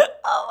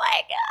 Oh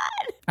my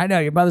God. I know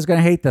your mother's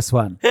gonna hate this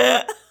one.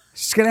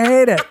 She's gonna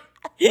hate it.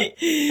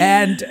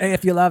 And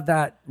if you love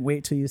that,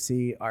 wait till you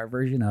see our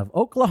version of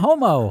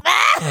Oklahoma.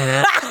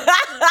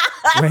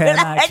 When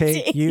I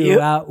take you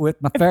out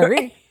with my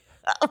ferry.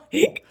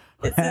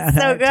 This is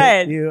so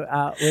good. You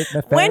out with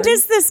my ferry. When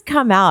does this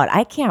come out?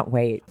 I can't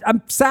wait.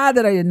 I'm sad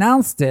that I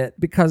announced it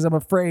because I'm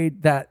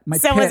afraid that my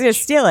Someone's pitch, going to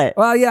steal it.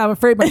 Well, yeah, I'm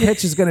afraid my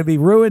pitch is going to be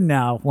ruined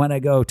now when I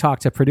go talk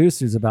to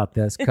producers about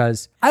this,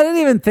 because I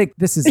didn't even think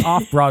this is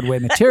off-Broadway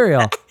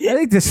material. I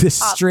think this is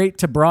straight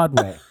to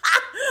Broadway.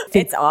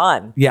 It's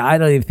on. Yeah, I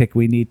don't even think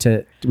we need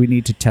to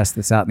test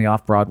this out in the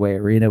off-Broadway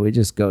arena. We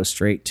just go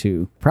straight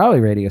to probably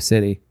Radio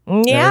City.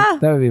 Yeah.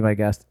 That would be my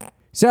guess.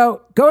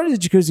 So going to the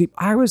jacuzzi,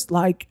 I was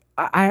like,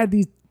 I had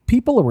these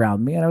people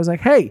around me and I was like,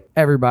 "Hey,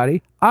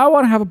 everybody, I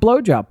want to have a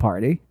blowjob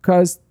party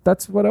because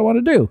that's what I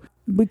want to do."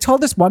 We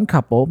told this one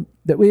couple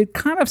that we had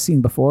kind of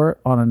seen before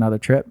on another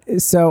trip.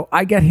 So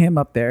I get him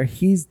up there.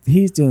 He's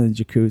doing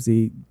the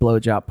jacuzzi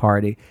blowjob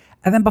party.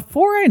 And then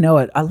before I know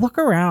it, I look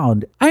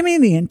around. I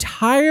mean, the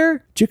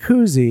entire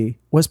jacuzzi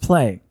was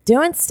playing.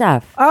 Doing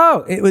stuff.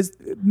 Oh, it was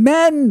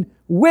men,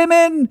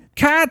 women,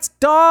 cats,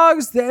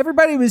 dogs.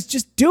 Everybody was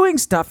just doing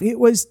stuff. It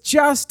was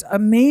just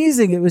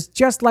amazing. It was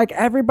just like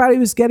everybody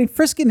was getting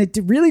frisky. And it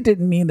really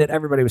didn't mean that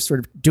everybody was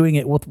sort of doing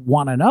it with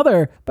one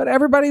another, but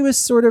everybody was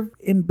sort of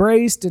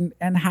embraced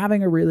and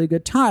having a really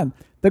good time.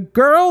 The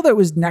girl that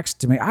was next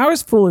to me, I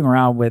was fooling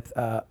around with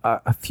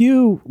a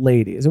few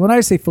ladies. And when I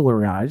say fooling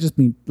around, I just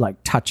mean like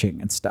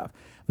touching and stuff.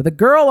 But the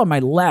girl on my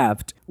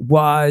left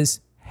was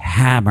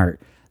hammered.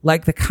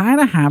 Like the kind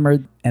of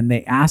hammered, and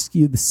they ask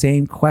you the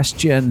same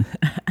question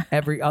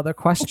every other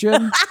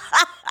question.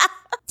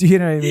 Do you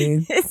know what I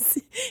mean?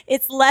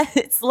 It's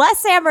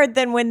less hammered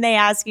than when they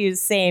ask you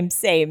same.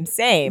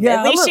 Yeah,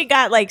 At least you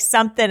got like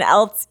something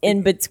else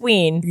in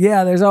between.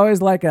 Yeah, there's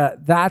always like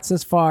that's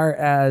as far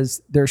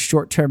as their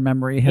short-term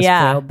memory has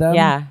failed them.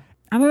 Yeah.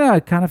 I don't know.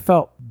 I kind of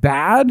felt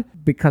bad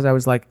because I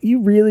was like,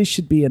 you really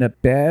should be in a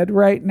bed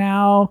right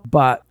now,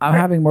 but I'm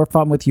having more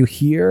fun with you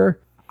here.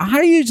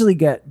 I usually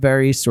get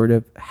very sort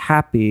of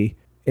happy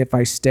if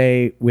I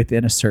stay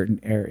within a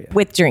certain area.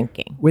 With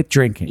drinking.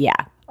 Yeah.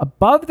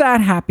 Above that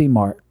happy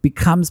mark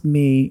becomes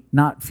me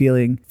not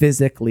feeling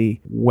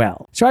physically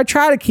well. So I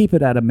try to keep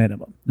it at a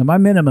minimum. Now, my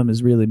minimum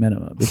is really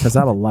minimum because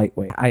I'm a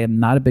lightweight. I am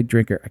not a big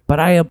drinker, but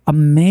I am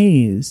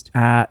amazed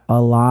at a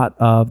lot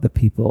of the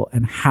people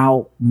and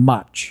how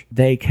much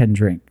they can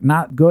drink.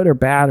 Not good or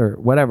bad or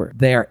whatever.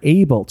 They are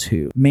able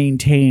to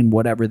maintain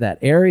whatever that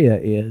area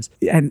is,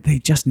 and they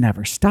just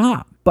never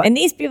stop. But And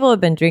these people have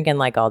been drinking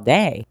like all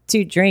day.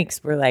 2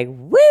 drinks, we're like,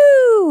 woo!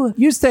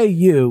 you say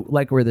you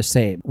like we're the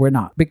same. We're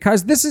not,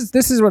 because this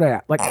is what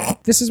I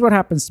like. This is what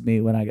happens to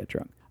me when I get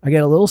drunk. I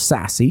get a little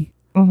sassy.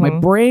 My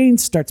brain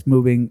starts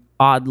moving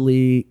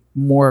oddly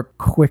more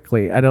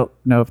quickly. I don't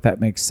know if that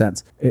makes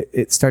sense.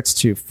 It starts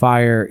to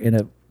fire in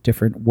a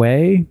different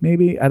way,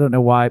 maybe. I don't know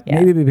why.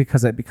 Yeah. Maybe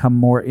because I become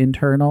more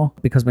internal,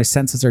 because my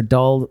senses are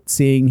dull,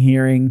 seeing,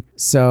 hearing.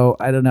 So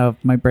I don't know if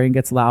my brain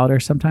gets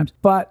louder sometimes,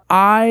 but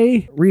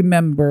I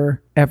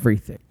remember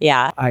everything.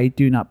 Yeah. I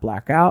do not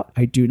black out.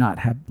 I do not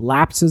have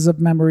lapses of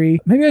memory.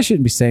 Maybe I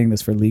shouldn't be saying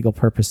this for legal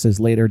purposes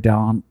later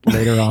on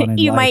in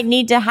You life. might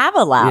need to have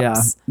a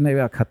lapse. Yeah, maybe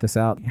I'll cut this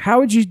out. How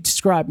would you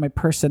describe my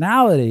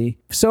personality,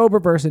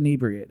 sober versus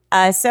inebriated?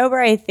 Sober,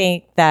 I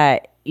think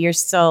that you're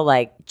still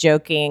like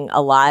joking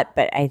a lot,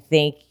 but I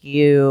think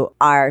you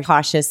are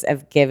cautious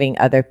of giving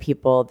other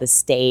people the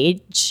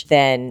stage.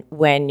 Then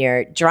when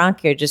you're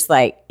drunk, you're just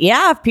like,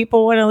 yeah, if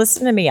people want to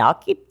listen to me, I'll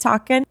keep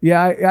talking.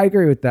 Yeah, I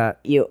agree with that.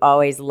 You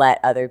always let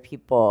other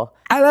people.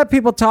 I let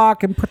people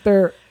talk and put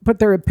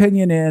their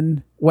opinion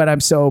in when I'm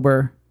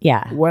sober.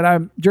 Yeah. When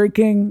I'm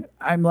drinking,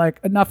 I'm like,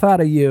 enough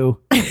out of you.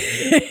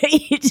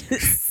 You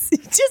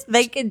just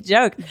making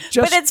jokes.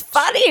 But it's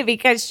funny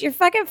because you're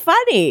fucking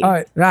funny. All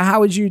right. Now, how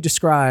would you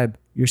describe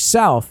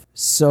yourself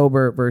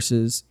sober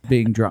versus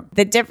being drunk?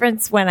 The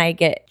difference when I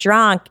get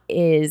drunk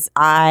is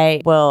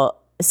I will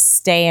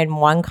stay in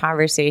one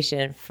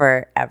conversation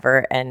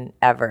forever and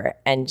ever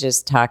and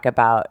just talk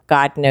about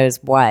God knows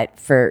what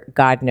for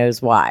God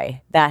knows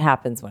why. That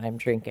happens when I'm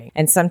drinking.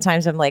 And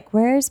sometimes I'm like,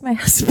 where's my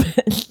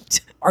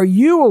husband? Are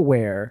you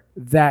aware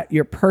that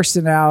your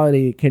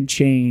personality can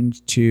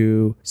change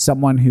to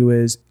someone who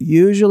is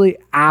usually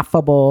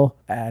affable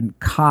and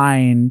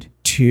kind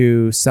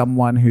to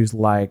someone who's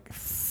like,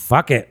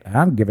 fuck it, I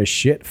don't give a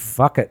shit,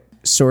 fuck it,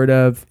 sort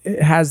of?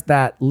 It has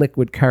that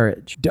liquid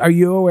courage. Are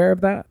you aware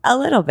of that? A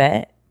little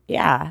bit.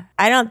 Yeah.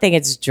 I don't think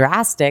it's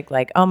drastic,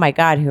 like, oh my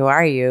God, who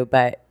are you?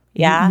 But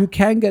yeah. You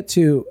can get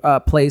to a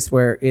place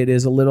where it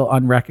is a little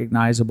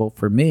unrecognizable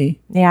for me.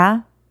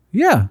 Yeah.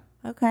 Yeah.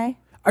 Okay.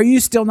 Are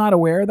you still not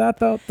aware of that,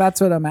 though? That's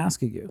what I'm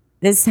asking you.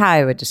 This is how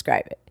I would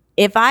describe it.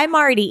 If I'm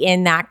already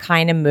in that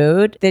kind of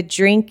mood, the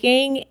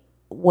drinking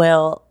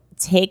will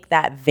take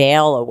that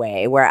veil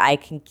away where I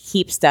can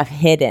keep stuff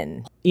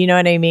hidden. You know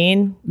what I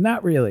mean?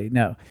 Not really,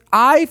 no.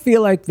 I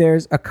feel like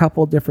there's a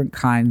couple different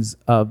kinds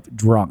of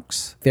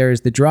drunks.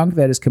 There's the drunk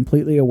that is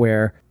completely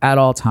aware at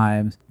all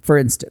times. For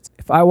instance,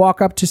 if I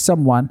walk up to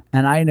someone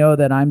and I know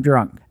that I'm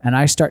drunk and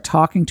I start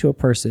talking to a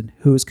person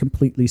who is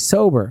completely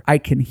sober, I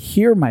can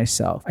hear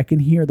myself. I can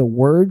hear the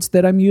words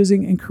that I'm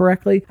using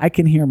incorrectly. I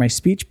can hear my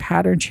speech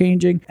pattern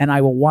changing, and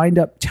I will wind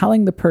up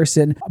telling the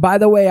person, by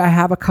the way, I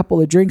have a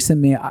couple of drinks in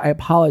me. I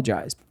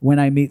apologize. When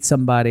I meet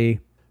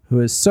somebody who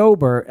is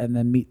sober and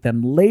then meet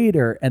them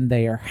later and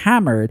they are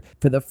hammered,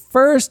 for the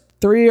first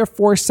 3 or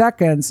 4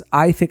 seconds,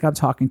 I think I'm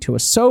talking to a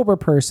sober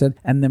person,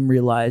 and then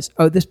realize,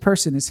 oh, this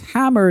person is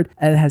hammered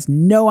and has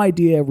no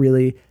idea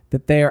really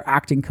that they are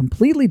acting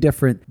completely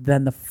different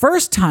than the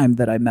first time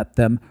that I met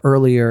them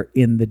earlier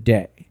in the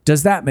day.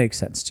 Does that make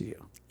sense to you?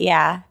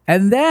 Yeah.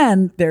 And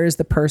then there is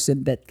the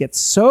person that gets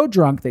so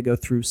drunk, they go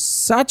through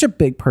such a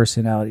big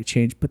personality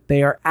change, but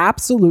they are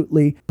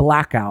absolutely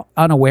blackout,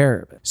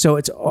 unaware of it. So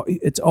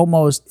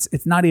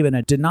it's not even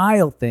a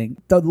denial thing.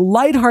 The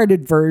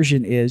lighthearted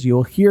version is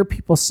you'll hear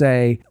people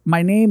say,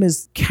 my name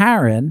is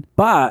Karen,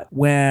 but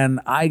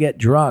when I get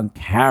drunk,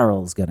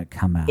 Carol's going to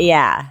come out.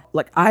 Yeah.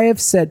 Like I have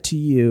said to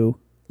you,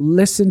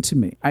 listen to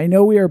me. I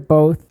know we are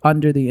both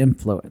under the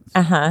influence.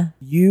 Uh-huh.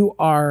 You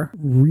are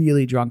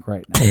really drunk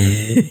right now.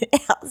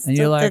 And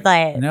you're like,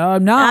 no,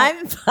 I'm not.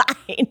 I'm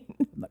fine.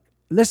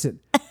 Listen,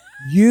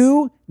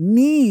 you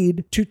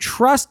need to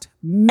trust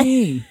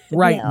me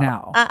right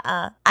now.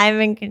 I'm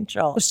in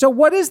control. So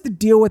what is the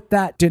deal with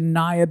that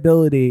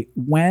deniability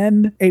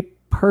when a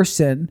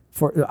person,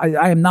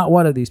 I am not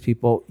one of these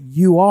people,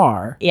 you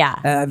are. Yeah.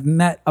 And I've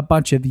met a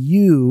bunch of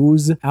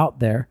yous out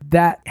there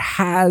that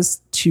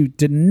has to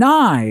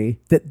deny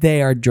that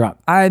they are drunk.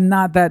 I'm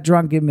not that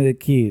drunk, give me the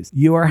keys.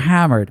 You are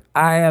hammered.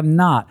 I am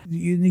not.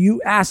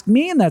 You ask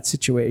me in that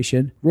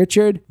situation,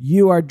 Richard,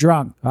 you are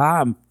drunk.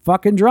 I'm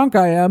fucking drunk.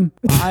 I am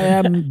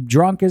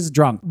drunk as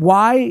drunk.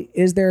 Why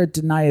is there a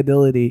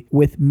deniability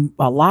with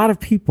a lot of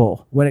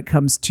people when it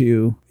comes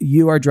to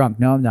you are drunk?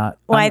 No, I'm not.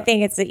 Well, I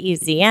think it's an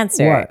easy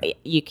answer.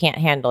 What? You can't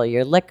handle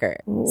your liquor.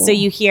 So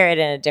you hear it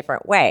in a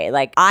different way.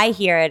 Like I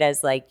hear it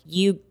as like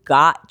you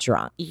got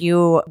drunk.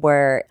 You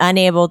were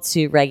unable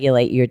to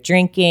regulate your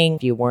drinking.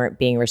 You weren't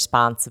being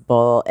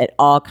responsible. It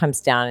all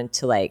comes down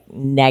into like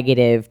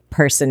negative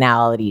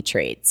personality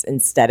traits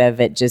instead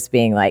of it just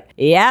being like,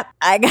 yep,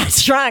 I got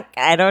drunk.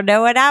 I don't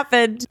know what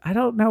happened. I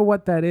don't know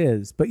what that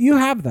is, but you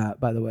have that,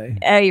 by the way.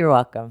 Oh, you're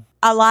welcome.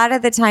 A lot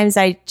of the times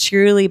I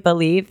truly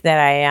believe that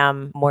I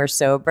am more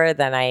sober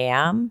than I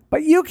am.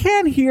 But you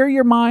can't hear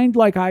your mind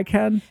like I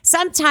can.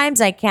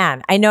 Sometimes I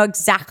can. I know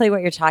exactly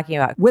what you're talking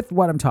about. With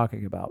what I'm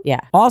talking about.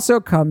 Yeah. Also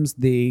comes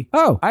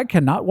I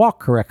cannot walk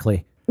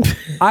correctly.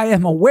 I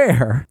am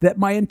aware that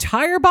my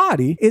entire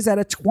body is at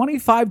a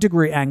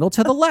 25-degree angle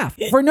to the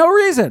left for no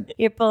reason.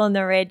 You're pulling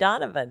the Ray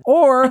Donovan.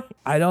 Or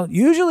I don't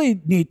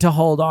usually need to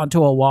hold on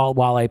to a wall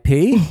while I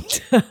pee,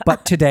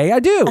 but today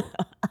I do.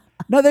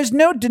 Now, there's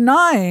no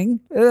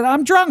denying that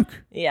I'm drunk.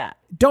 Yeah.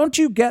 Don't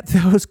you get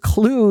those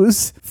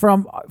clues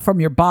from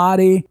your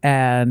body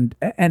and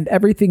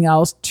everything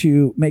else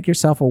to make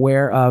yourself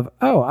aware of,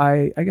 oh,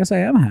 I guess I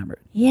am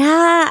hammered?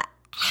 Yeah.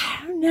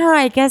 I don't know.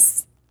 I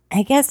guess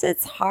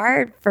it's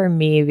hard for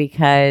me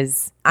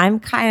because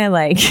I'm kind of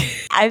like,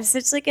 I have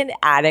such like an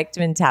addict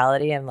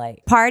mentality. I'm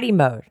like party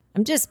mode.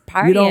 I'm just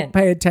partying. You don't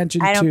pay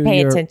attention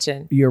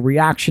attention. Your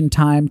reaction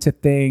time to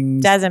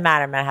things. Doesn't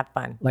matter. I'm going to have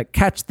fun. Like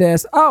catch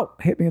this. Oh,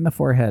 hit me in the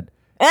forehead.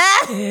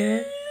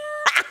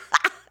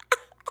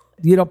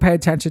 You don't pay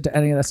attention to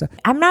any of that stuff.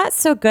 I'm not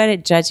so good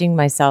at judging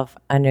myself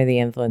under the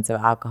influence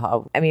of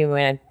alcohol. I mean,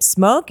 when I'm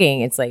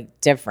smoking, it's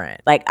like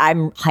different. Like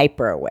I'm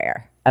hyper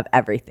aware of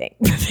everything.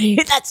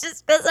 That's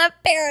just because I'm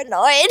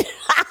paranoid.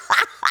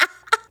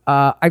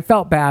 I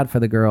felt bad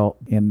for the girl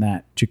in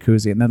that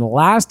jacuzzi. And then the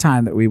last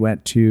time that we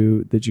went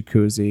to the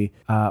jacuzzi,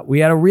 we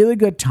had a really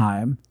good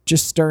time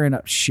just stirring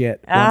up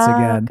shit once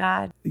again.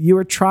 God. You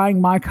were trying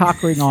my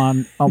cock ring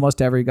on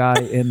almost every guy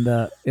in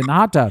the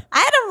hot tub. I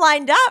had him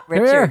lined up,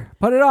 Richard. Here,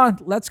 put it on.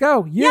 Let's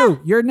go.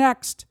 You're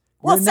next.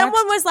 Well, You're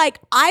someone next. was like,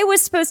 I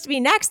was supposed to be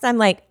next. I'm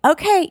like,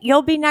 okay,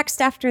 you'll be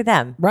next after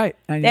them. Right.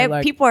 And you're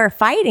like, People are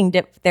fighting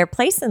their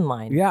place in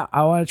line. yeah,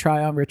 I want to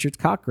try on Richard's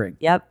cock ring.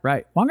 Yep.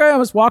 Right. One guy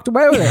almost walked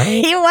away with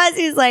it.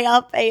 He's like,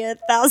 I'll pay you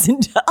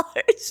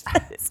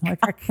 $1,000. Like,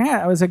 I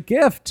can't. It was a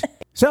gift.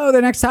 So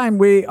the next time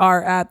we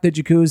are at the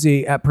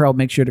jacuzzi at Pearl,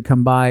 make sure to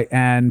come by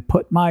and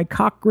put my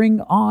cock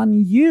ring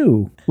on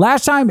you.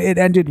 Last time it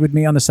ended with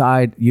me on the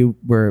side. You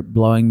were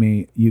blowing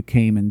me. You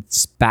came and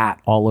spat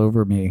all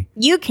over me.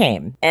 You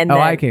came. And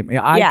I came.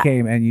 Yeah, I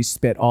came and you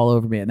spit all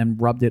over me and then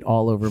rubbed it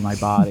all over my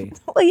body.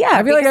 Well, yeah.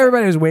 I feel like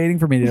everybody was waiting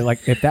for me to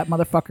like, if that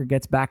motherfucker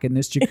gets back in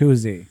this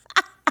jacuzzi.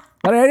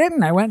 But I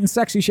didn't. I went and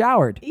sexy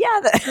showered. Yeah.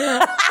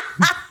 I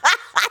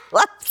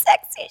love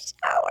sexy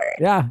shower.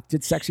 Yeah,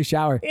 did sexy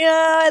shower.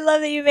 Yeah, I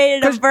love that you made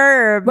it a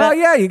verb. Well,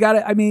 yeah, you got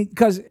to, I mean,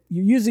 because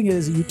you're using it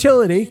as a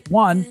utility,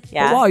 one.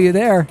 Yeah. But while you're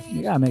there,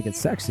 you got to make it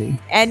sexy.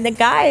 And the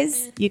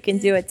guys, you can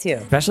do it too.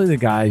 Especially the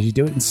guys. You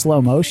do it in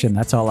slow motion.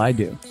 That's all I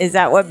do. Is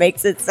that what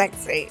makes it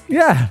sexy?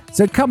 Yeah.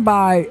 So come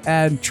by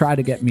and try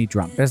to get me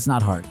drunk. That's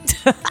not hard.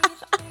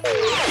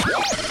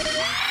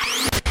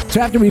 So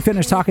after we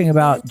finished talking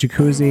about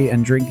jacuzzi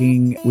and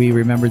drinking, we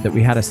remembered that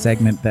we had a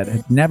segment that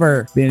had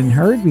never been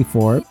heard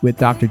before with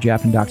Dr.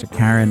 Jeff and Dr.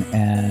 Karen,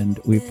 and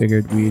we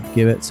figured we'd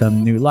give it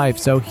some new life.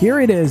 So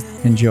here it is.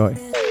 Enjoy.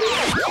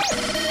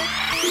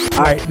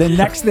 All right, the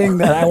next thing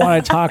that I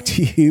want to talk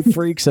to you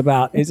freaks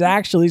about is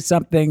actually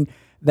something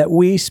that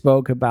we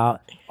spoke about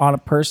on a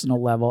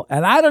personal level.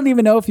 And I don't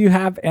even know if you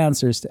have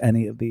answers to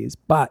any of these,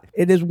 but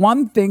it is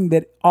one thing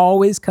that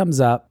always comes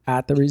up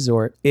at the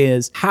resort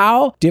is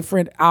how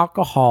different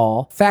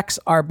alcohol affects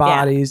our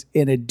bodies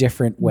in a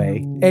different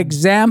way.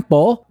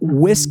 Example,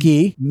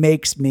 whiskey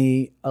makes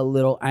me a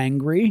little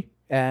angry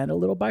and a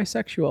little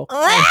bisexual.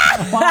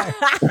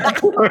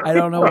 I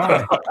don't know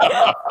why.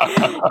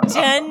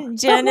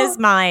 Jen is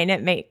mine.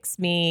 It makes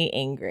me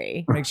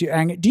angry. Makes you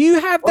angry. Do you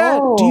have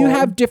that? Do you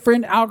have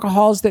different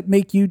alcohols that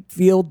make you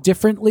feel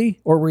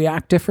differently or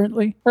react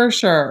differently? For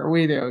sure,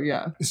 we do,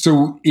 yeah.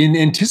 So in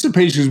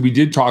anticipation, as we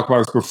did talk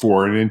about this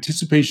before, in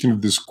anticipation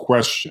of this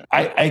question,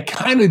 I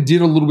kind of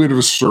did a little bit of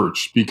a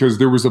search because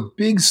there was a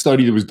big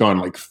study that was done,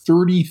 like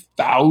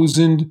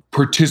 30,000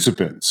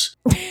 participants.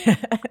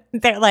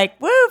 They're like,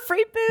 woo,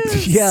 free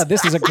booze. Yeah,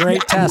 this is a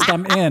great test.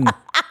 I'm in.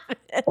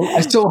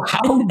 So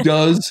how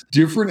do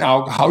different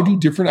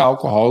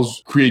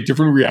alcohols create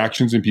different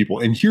reactions in people?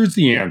 And here's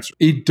the answer.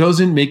 It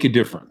doesn't make a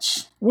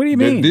difference. What do you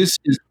mean?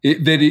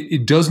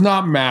 It does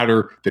not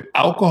matter that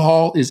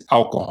alcohol is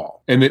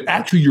alcohol and that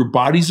actually your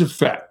body's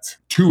effect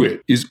to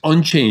it is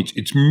unchanged.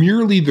 It's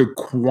merely the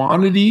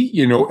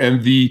quantity,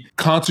 and the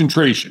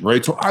concentration,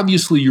 right? So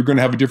obviously you're going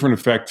to have a different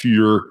effect to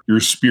your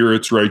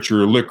spirits, right?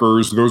 Your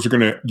liquors, those are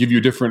going to give you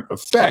a different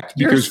effect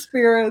because your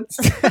spirits.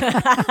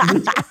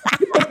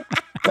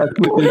 That's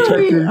what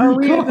they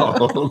technically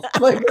called.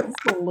 Like a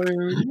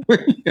saloon.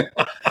 Yeah.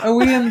 Are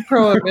we in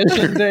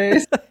Prohibition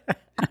days?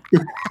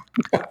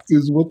 That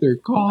is what they're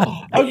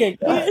called. Okay,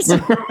 guys.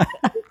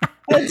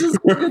 I just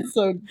think it's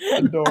so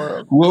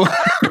adorable. Well,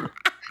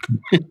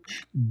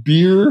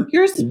 beer,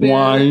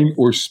 wine,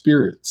 or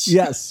spirits.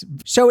 Yes.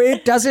 So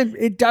it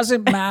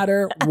doesn't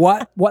matter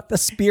what the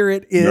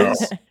spirit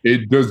is. No,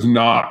 it does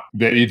not.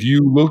 That if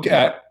you look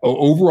at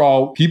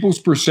overall, people's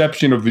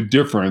perception of the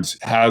difference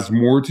has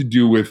more to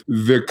do with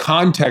the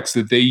context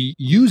that they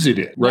use it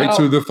in, right? Wow.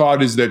 So the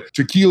thought is that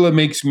tequila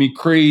makes me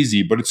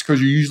crazy, but it's because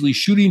you're usually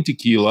shooting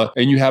tequila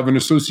and you have an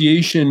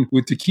association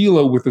with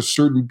tequila with a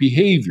certain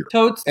behavior.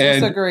 Totes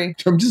disagree.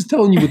 I'm just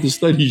telling you what the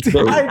study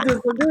shows. I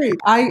disagree.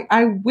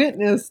 I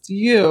witnessed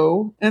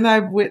you and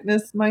I've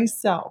witnessed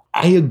myself.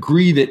 I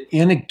agree that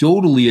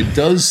anecdotally it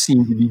does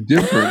seem to be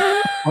different.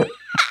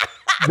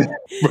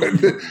 But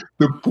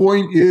the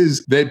point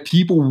is that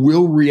people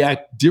will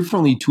react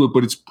differently to it,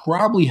 but it's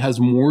probably has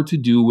more to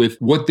do with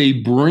what they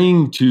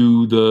bring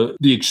to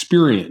the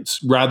experience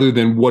rather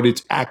than what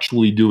it's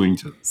actually doing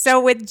to them.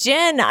 So with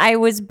gin, I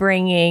was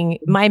bringing,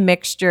 my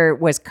mixture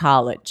was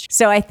college.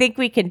 So I think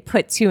we can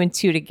put two and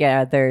two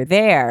together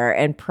there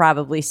and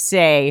probably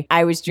say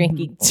I was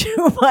drinking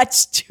too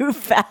much too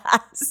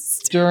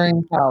fast.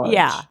 during college.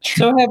 Yeah.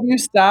 So have you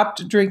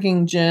stopped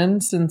drinking gin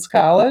since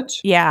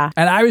college? Yeah.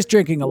 And I was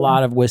drinking a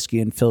lot of whiskey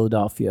in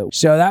Philadelphia.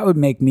 So that would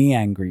make me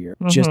angrier,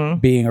 just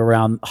being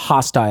around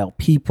hostile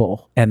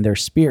people and their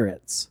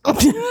spirits.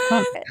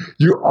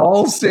 You're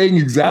all saying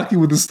exactly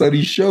what the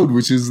study showed,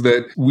 which is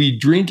that we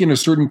drink in a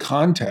certain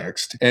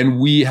context and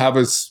we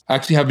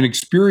actually have an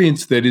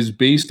experience that is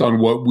based on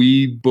what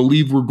we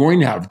believe we're going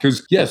to have.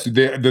 Because yes,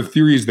 the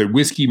theory is that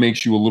whiskey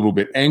makes you a little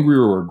bit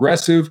angrier or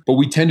aggressive, but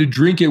we tend to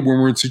drink it when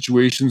we're in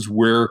situations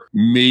where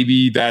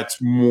maybe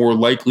that's more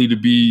likely to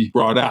be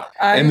brought out.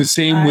 And the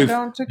same with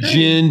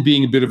gin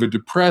being a bit of a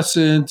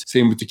depressant,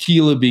 same with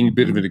tequila being a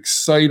bit of an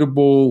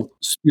excitable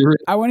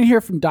spirit. I want to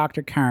hear from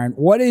Dr. Karen.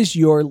 What is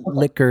your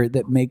liquor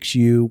that makes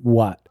you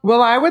what?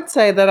 Well, I would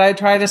say that I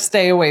try to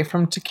stay away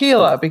from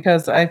tequila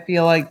because I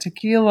feel like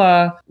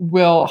tequila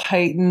will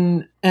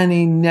heighten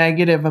any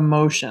negative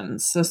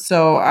emotions.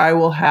 So I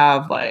will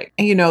have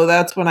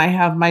that's when I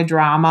have my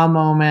drama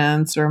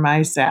moments or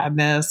my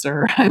sadness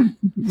or I'm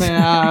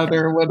mad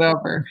or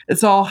whatever.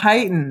 It's all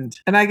heightened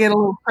and I get a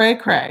little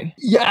cray-cray.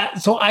 Yeah.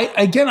 So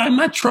I'm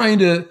not trying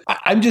to,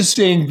 I'm just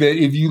saying that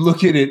if you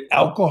look at it,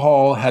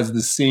 alcohol has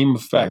the same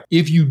effect.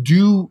 If you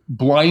do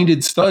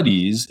blinded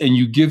studies and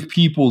you give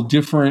people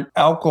different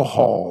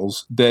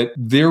alcohols, that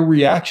their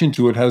reaction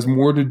to it has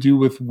more to do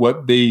with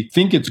what they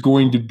think it's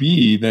going to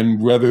be than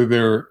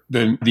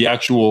the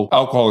actual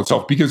alcohol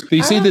itself. Because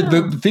they say that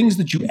the things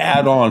that you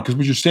add on, because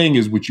what you're saying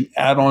is what you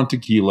add on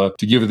tequila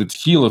to give it the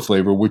tequila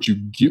flavor, what you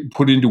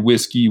put into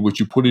whiskey, what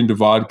you put into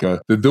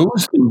vodka, that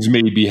those things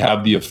maybe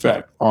have the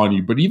effect on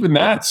you. But even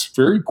that's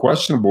very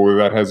questionable whether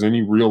that has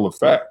any real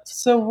effect.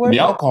 So the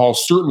alcohol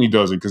certainly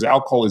doesn't, because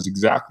alcohol is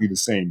exactly the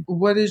same.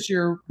 What is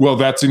your... Well,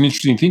 that's an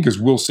interesting thing, because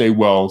we'll say,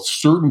 well,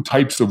 certain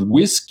types of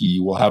whiskey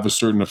will have a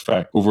certain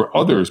effect over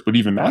others, but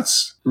even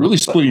that's really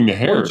splitting the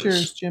hairs. What's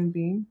yours, Jim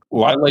Beam?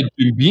 Well, I like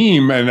Jim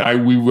Beam,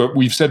 and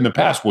we've said in the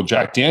past, well,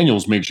 Jack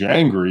Daniels makes you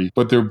angry,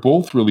 but they're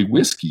both really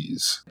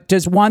whiskeys.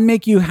 Does one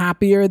make you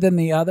happier than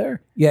the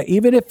other? Yeah,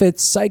 even if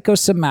it's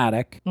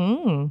psychosomatic.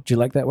 Do you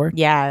like that word?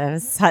 Yeah,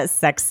 that was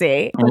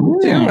sexy. Do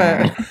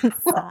it.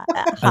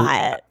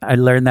 Hot. I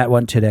learned that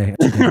one today.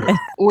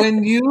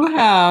 When you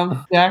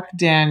have Jack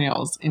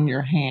Daniels in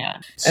your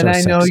hand, So and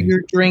I know sexy.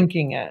 you're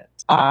drinking it,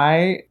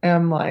 I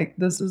am like,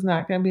 this is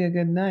not going to be a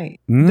good night.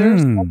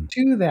 There's something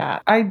to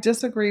that. I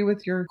disagree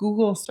with your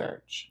Google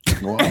search.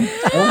 Well, I'm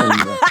telling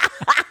you.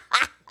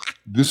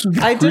 This is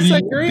a I pretty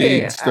disagree.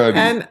 big study.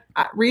 And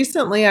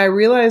recently I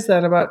realized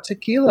that about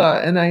tequila.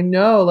 And I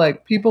know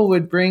people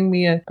would bring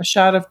me a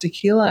shot of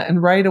tequila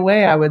and right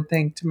away I would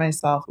think to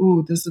myself,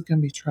 ooh, this is going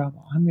to be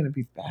trouble. I'm going to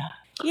be bad.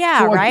 Yeah,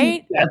 So I right?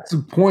 think that's the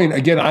point.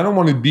 Again, I don't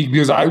want to be,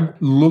 because I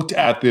looked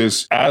at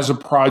this as a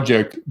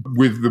project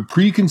with the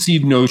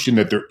preconceived notion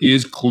that there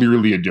is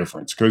clearly a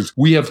difference, because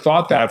we have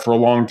thought that for a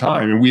long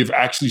time. And we have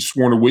actually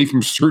sworn away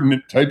from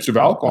certain types of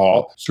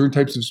alcohol, certain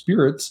types of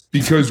spirits,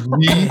 because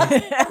we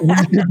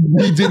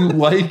didn't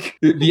like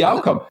the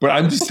outcome. But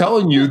I'm just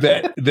telling you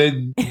that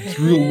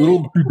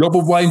through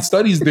double-blind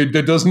studies,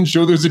 that doesn't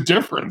show there's a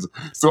difference.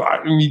 So,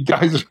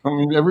 guys,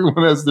 everyone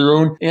has their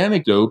own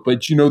anecdote,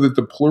 but you know that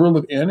the plural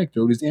of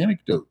anecdote is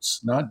anecdotes,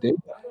 not data.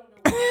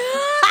 That's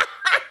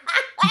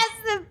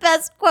the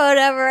best quote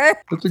ever.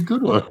 That's a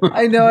good one.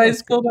 I know, I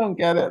still don't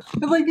get it.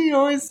 He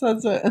always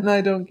says it and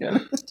I don't get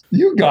it.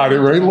 You got it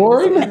right,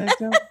 Lauren. It's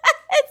the best.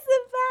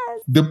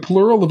 The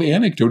plural of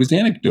anecdote is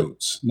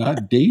anecdotes,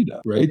 not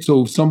data, right?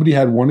 So if somebody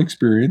had one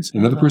experience,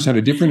 another person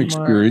had a different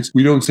experience,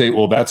 we don't say,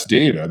 well, that's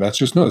data. That's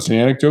just, no, it's an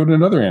anecdote and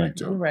another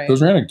anecdote. Right.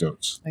 Those are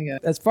anecdotes. I get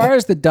it. As far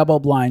as the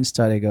double-blind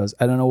study goes,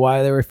 I don't know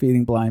why they were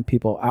feeding blind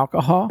people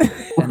alcohol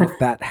and if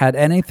that had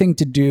anything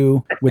to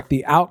do with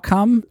the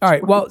outcome. All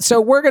right, well,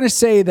 so we're going to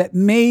say that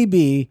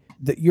maybe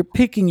that you're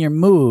picking your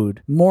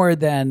mood more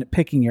than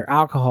picking your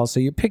alcohol.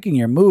 So you're picking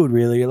your mood,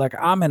 really. You're like,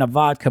 I'm in a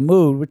vodka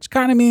mood, which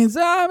kind of means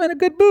I'm in a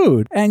good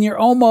mood. And you're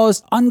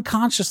almost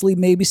unconsciously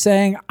maybe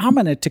saying, I'm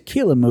in a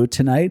tequila mood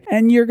tonight,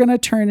 and you're going to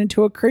turn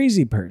into a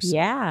crazy person.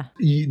 Yeah.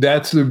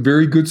 That's a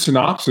very good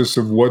synopsis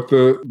of what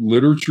the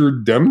literature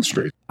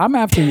demonstrates. I'm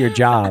after your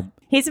job.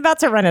 He's about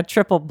to run a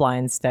triple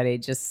blind study.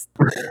 Just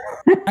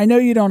I know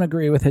you don't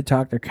agree with it,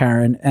 Dr.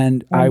 Karen,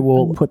 and I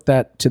will put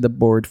that to the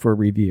board for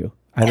review.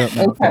 I don't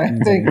know. Okay,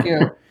 thank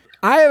you.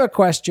 I have a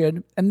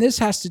question, and this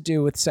has to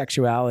do with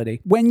sexuality.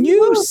 When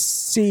you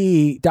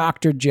see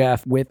Dr.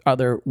 Jeff with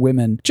other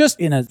women, just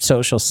in a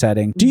social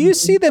setting, do you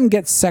see them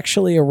get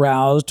sexually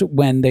aroused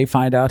when they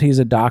find out he's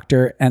a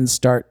doctor and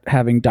start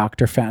having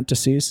doctor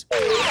fantasies?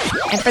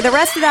 And for the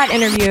rest of that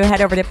interview,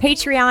 head over to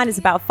Patreon. It's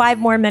about 5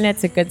 more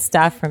minutes of good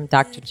stuff from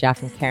Dr.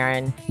 Jeff and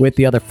Karen. With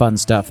the other fun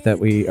stuff that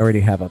we already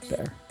have up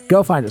there.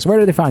 Go find us. Where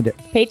do they find it?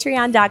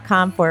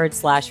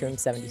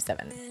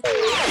 Patreon.com/room77.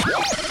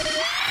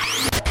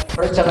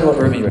 First, tell me what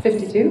room are you in?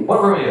 52.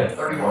 What room are you in?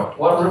 31.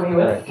 What room are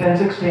you in?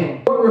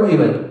 1016. What room are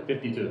you in?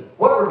 52.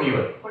 What room are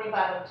you in?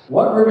 45.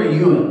 What room are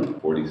you in?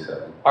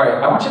 47. All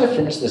right, I want you to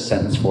finish this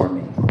sentence for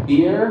me.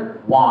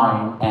 Beer,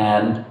 wine,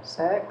 and...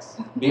 Sex.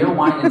 Beer,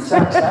 wine, and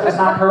sex. That is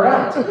not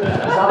correct.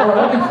 That's not what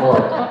we're looking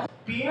for.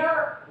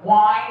 Beer,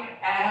 wine,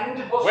 and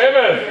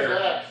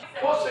Women.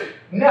 Pussy.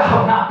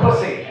 No, not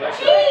pussy.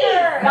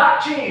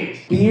 Not cheese.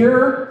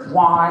 Beer,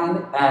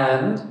 wine,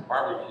 and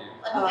Barbecue.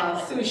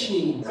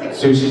 sushi.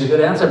 Sushi's a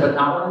good answer, but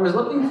not what I was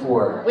looking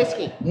for.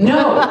 Whiskey.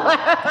 No.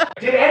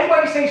 Did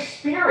anybody say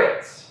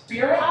spirits?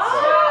 Spirits?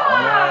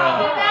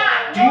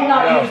 Do you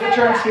not use the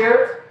term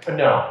spirit?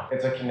 No,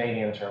 it's a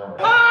Canadian term.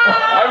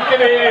 I'm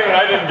Canadian and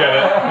I didn't get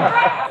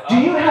it.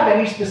 Do you have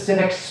any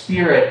specific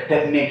spirit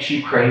that makes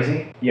you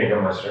crazy?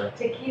 Jägermeister.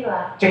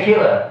 Tequila.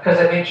 Tequila, because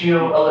it makes you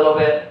a little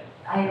bit.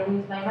 I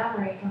lose my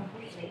memory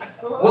completely.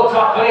 We'll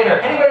talk later.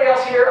 Anybody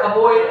else here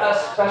avoid a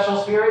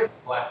special spirit?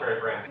 Blackberry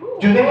brandy.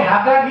 Do they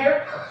have that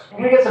here? I'm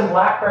gonna get some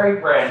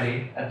blackberry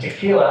brandy and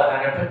tequila, and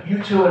I'm gonna put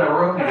you two in a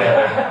room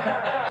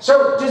together.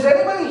 So, does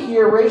anybody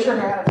here, raise your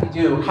hand if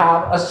you do,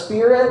 have a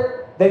spirit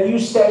that you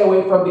stay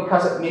away from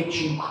because it makes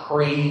you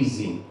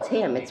crazy?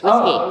 Tim, it's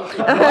whiskey.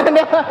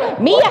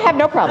 Me, I have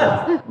no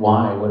problem.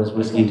 Why? What does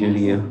whiskey do to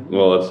you?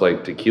 Well, it's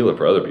like tequila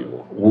for other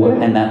people.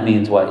 And that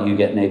means what? You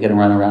get naked and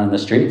run around in the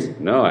streets?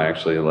 No, I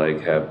actually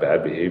have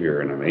bad behavior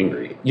and I'm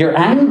angry. You're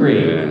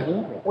angry? Yeah.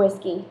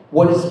 Whiskey.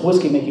 What does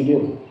whiskey make you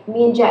do?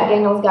 Me and Jack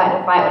Daniels got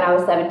in a fight when I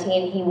was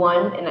 17. He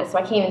won, and so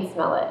I can't even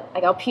smell it.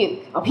 Like, I'll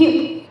puke.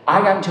 I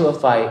got into a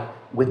fight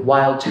with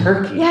wild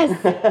turkey. Yes.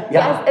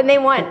 Yes, and they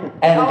won.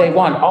 And they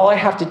won. All I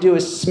have to do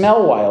is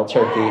smell wild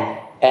turkey,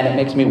 and it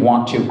makes me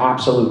want to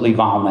absolutely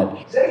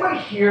vomit. Does anybody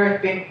here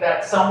think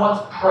that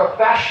someone's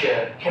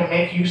profession can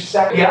make you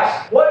sexy?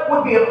 Yes? What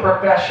would be a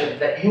profession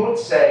that you would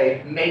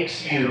say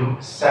makes you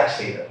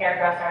sexy?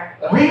 Hairdresser.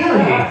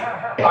 Really?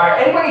 All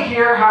right, anybody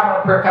here have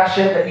a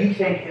profession that you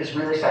think is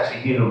really sexy?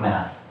 You,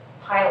 man.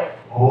 Pilot.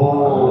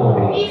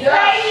 Oh. He's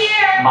right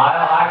here.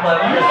 Mile High Club.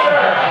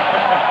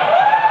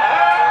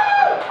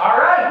 All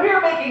right, we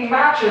are making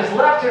matches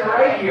left and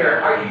right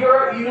here.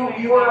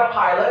 You are a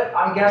pilot,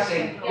 I'm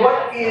guessing.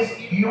 What is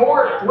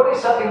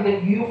something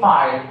that you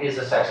find is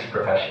a sexy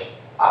profession?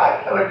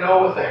 I gotta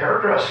go with the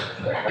hairdresser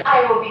thing.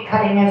 I will be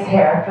cutting his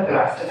hair for the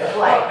rest of his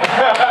life.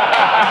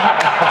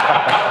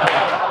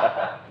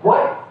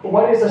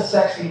 What is a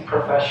sexy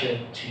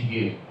profession to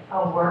you?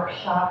 A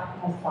workshop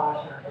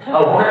massager.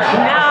 A workshop. No.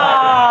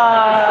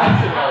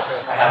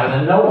 I happen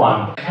to know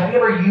one. Have you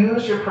ever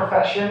used your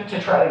profession to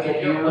try to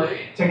get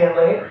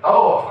laid?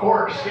 Oh, of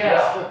course,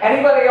 yes.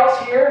 Anybody else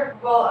here?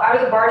 Well, I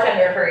was a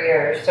bartender for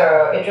years,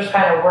 so it just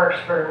kind of works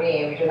for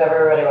me because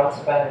everybody wants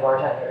to bang a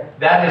bartender.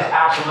 That is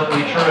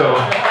absolutely true.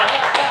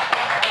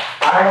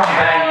 I want to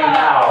bang you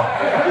now.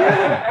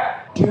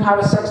 Do you have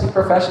a sexy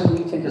profession that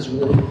you think is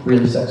really,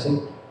 really sexy?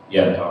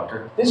 Yeah,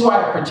 doctor. This is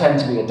why I pretend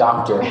to be a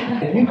doctor.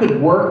 If you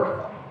could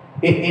work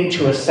it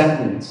into a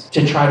sentence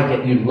to try to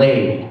get you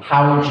laid,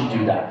 how would you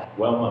do that?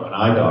 Well, I'm an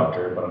eye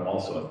doctor, but I'm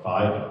also a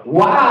thigh doctor.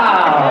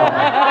 Wow!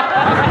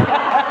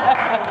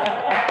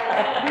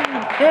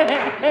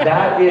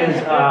 That is,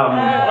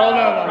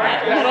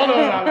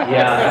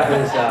 yeah,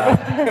 that is,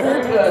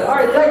 very good. All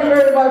right, thank you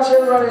very much,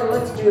 everybody.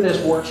 Let's do this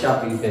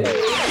workshop-y thing.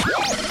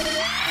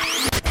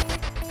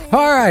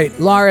 All right,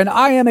 Lauren,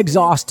 I am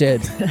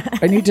exhausted.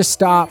 I need to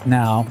stop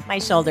now. My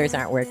shoulders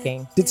aren't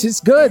working. It's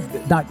just good.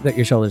 Not that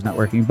your shoulder's not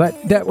working, but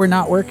that we're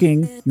not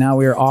working. Now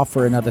we are off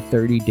for another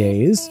 30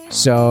 days.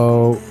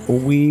 So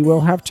we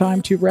will have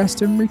time to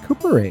rest and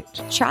recuperate.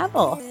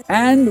 Travel.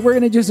 And we're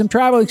going to do some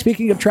traveling.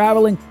 Speaking of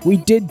traveling, we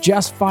did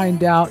just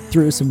find out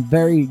through some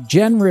very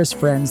generous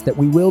friends that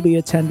we will be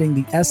attending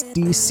the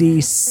SDC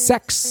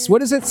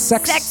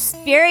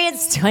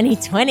Sexperience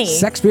 2020.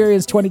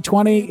 Sexperience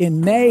 2020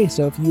 in May.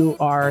 So if you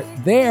are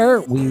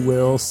there, we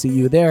will see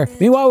you there.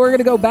 Meanwhile, we're going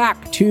to go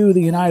back to the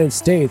United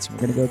States. We're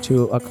going to go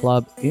to a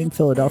club in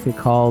Philadelphia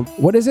called,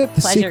 what is it?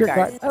 The Pleasure Secret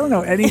Garden. I don't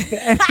know, any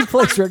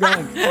place we're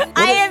going.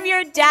 I am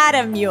your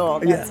data mule.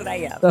 That's what I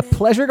am. The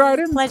Pleasure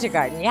Garden? Pleasure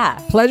Garden, yeah.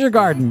 Pleasure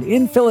Garden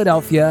in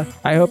Philadelphia.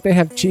 I hope they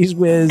have Cheese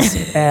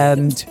Whiz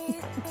and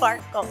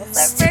Sparkles.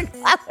 I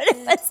forgot what it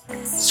was.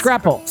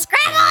 Scrapple.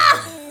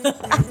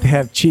 They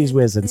have Cheese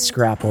Whiz and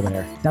Scrapple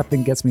there.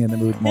 Nothing gets me in the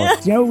mood more.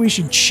 You know what we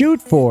should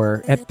shoot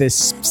for at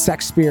this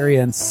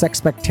Sexperience,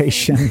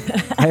 Sexpectation?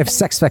 I have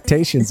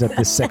Sexpectations at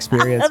this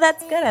Sexperience. Oh,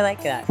 that's good. I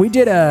like that. We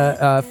did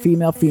a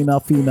female,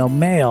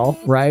 male,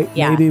 right?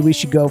 Yeah. Maybe we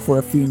should go for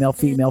a female,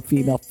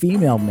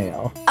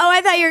 male. Oh,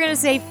 I thought you were going to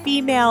say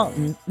female,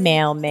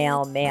 male.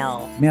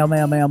 Male.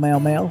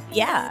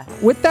 Yeah.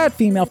 With that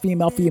female,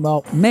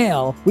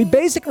 male, we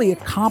basically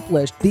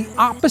accomplished the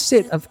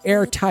opposite of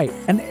airtight.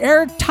 And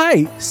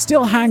airtight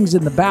still hangs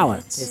in the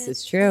balance. This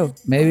is true.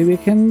 Maybe we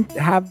can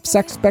have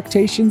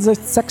Sexpectations at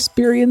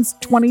Sexperience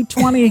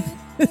 2020.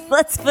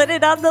 Let's put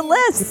it on the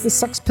list. With the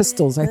Sex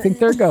Pistols. I think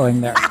they're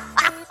going there.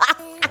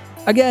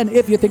 Again,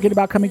 if you're thinking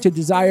about coming to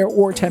Desire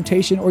or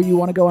Temptation, or you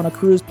want to go on a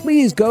cruise,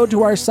 please go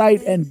to our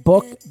site and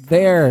book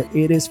there.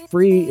 It is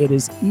free. It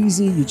is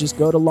easy. You just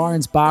go to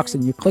Lauren's box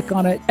and you click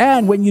on it.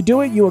 And when you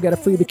do it, you will get a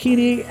free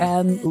bikini,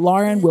 and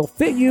Lauren will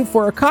fit you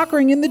for a cock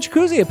ring in the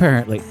jacuzzi,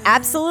 apparently.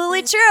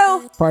 Absolutely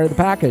true. Part of the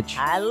package.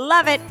 I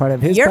love it. Part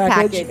of his Your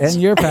package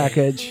and your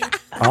package.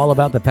 All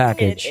about the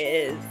package. It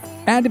is.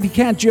 And if you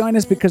can't join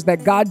us because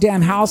that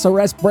goddamn house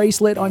arrest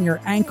bracelet on your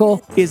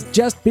ankle is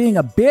just being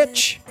a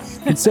bitch,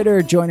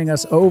 consider joining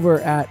us over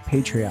at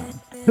Patreon.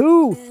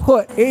 Who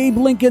put Abe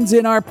Lincoln's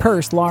in our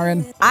purse,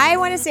 Lauren? I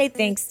want to say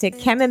thanks to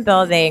Kim and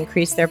Bill. They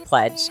increased their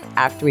pledge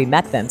after we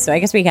met them. So I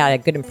guess we got a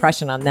good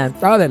impression on them.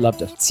 Oh, they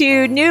loved us.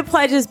 To new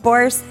pledges,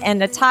 Boris and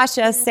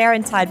Natasha, Sarah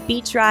and Todd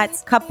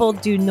Beachrots, Couple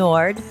du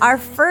Nord. Our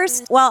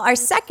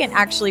second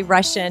actually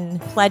Russian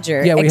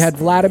pledger. Yeah, we had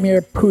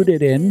Vladimir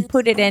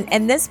Putin.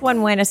 And this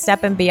one went a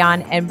step and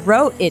beyond and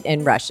wrote it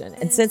in Russian.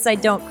 And since I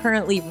don't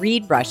currently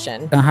read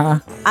Russian,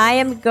 I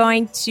am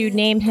going to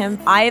name him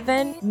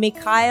Ivan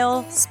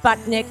Mikhail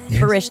Sputnik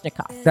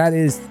Barishnikov. That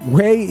is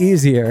way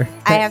easier.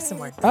 I have some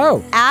more.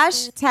 Oh.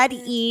 Ash, Ted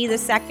E. the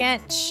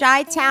second,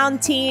 Chi-Town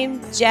team,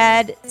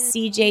 Jed,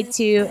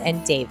 CJ2,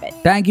 and David.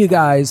 Thank you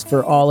guys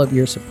for all of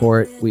your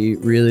support. We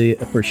really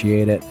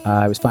appreciate it.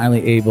 I was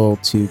finally able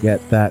to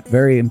get that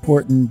very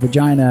important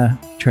vagina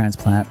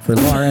transplant for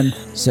Lauren,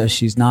 so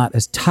she's not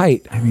as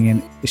tight. I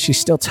mean, she's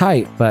still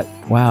tight, but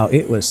wow,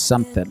 it was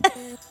something.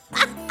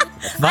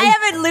 I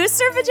have a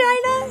looser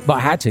vagina? But I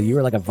had to. You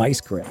were like a vice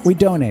grip. We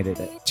donated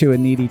it to a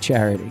needy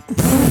charity.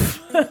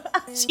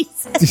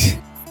 Jesus.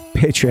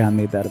 Patreon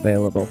made that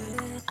available.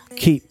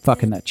 Keep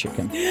fucking that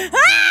chicken.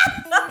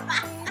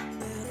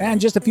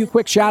 And just a few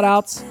quick shout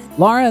outs.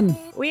 Lauren.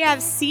 We have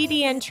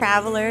CDN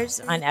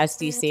Travelers on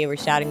SDC. We're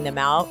shouting them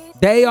out.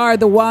 They are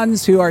the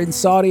ones who are in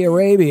Saudi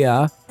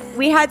Arabia.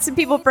 We had some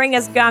people bring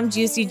us gum,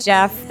 Juicy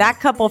Jeff, that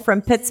couple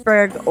from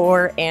Pittsburgh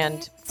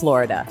and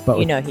Florida. But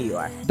you know who you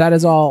are. That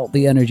is all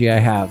the energy I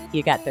have.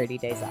 You got 30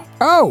 days off.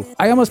 Oh,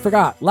 I almost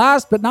forgot.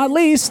 Last but not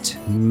least,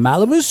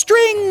 Malibu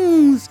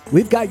Strings.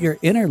 We've got your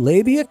inner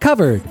labia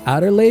covered.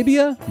 Outer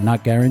labia,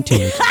 not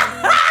guaranteed.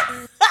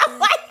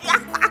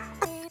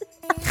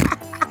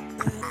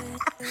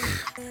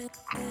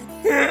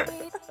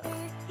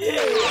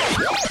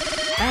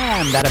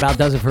 And that about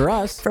does it for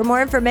us. For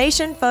more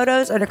information,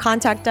 photos, or to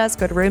contact us,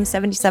 go to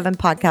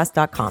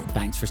room77podcast.com.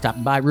 Thanks for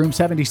stopping by Room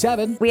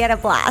 77. We had a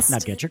blast. Now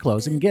get your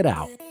clothes and get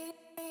out.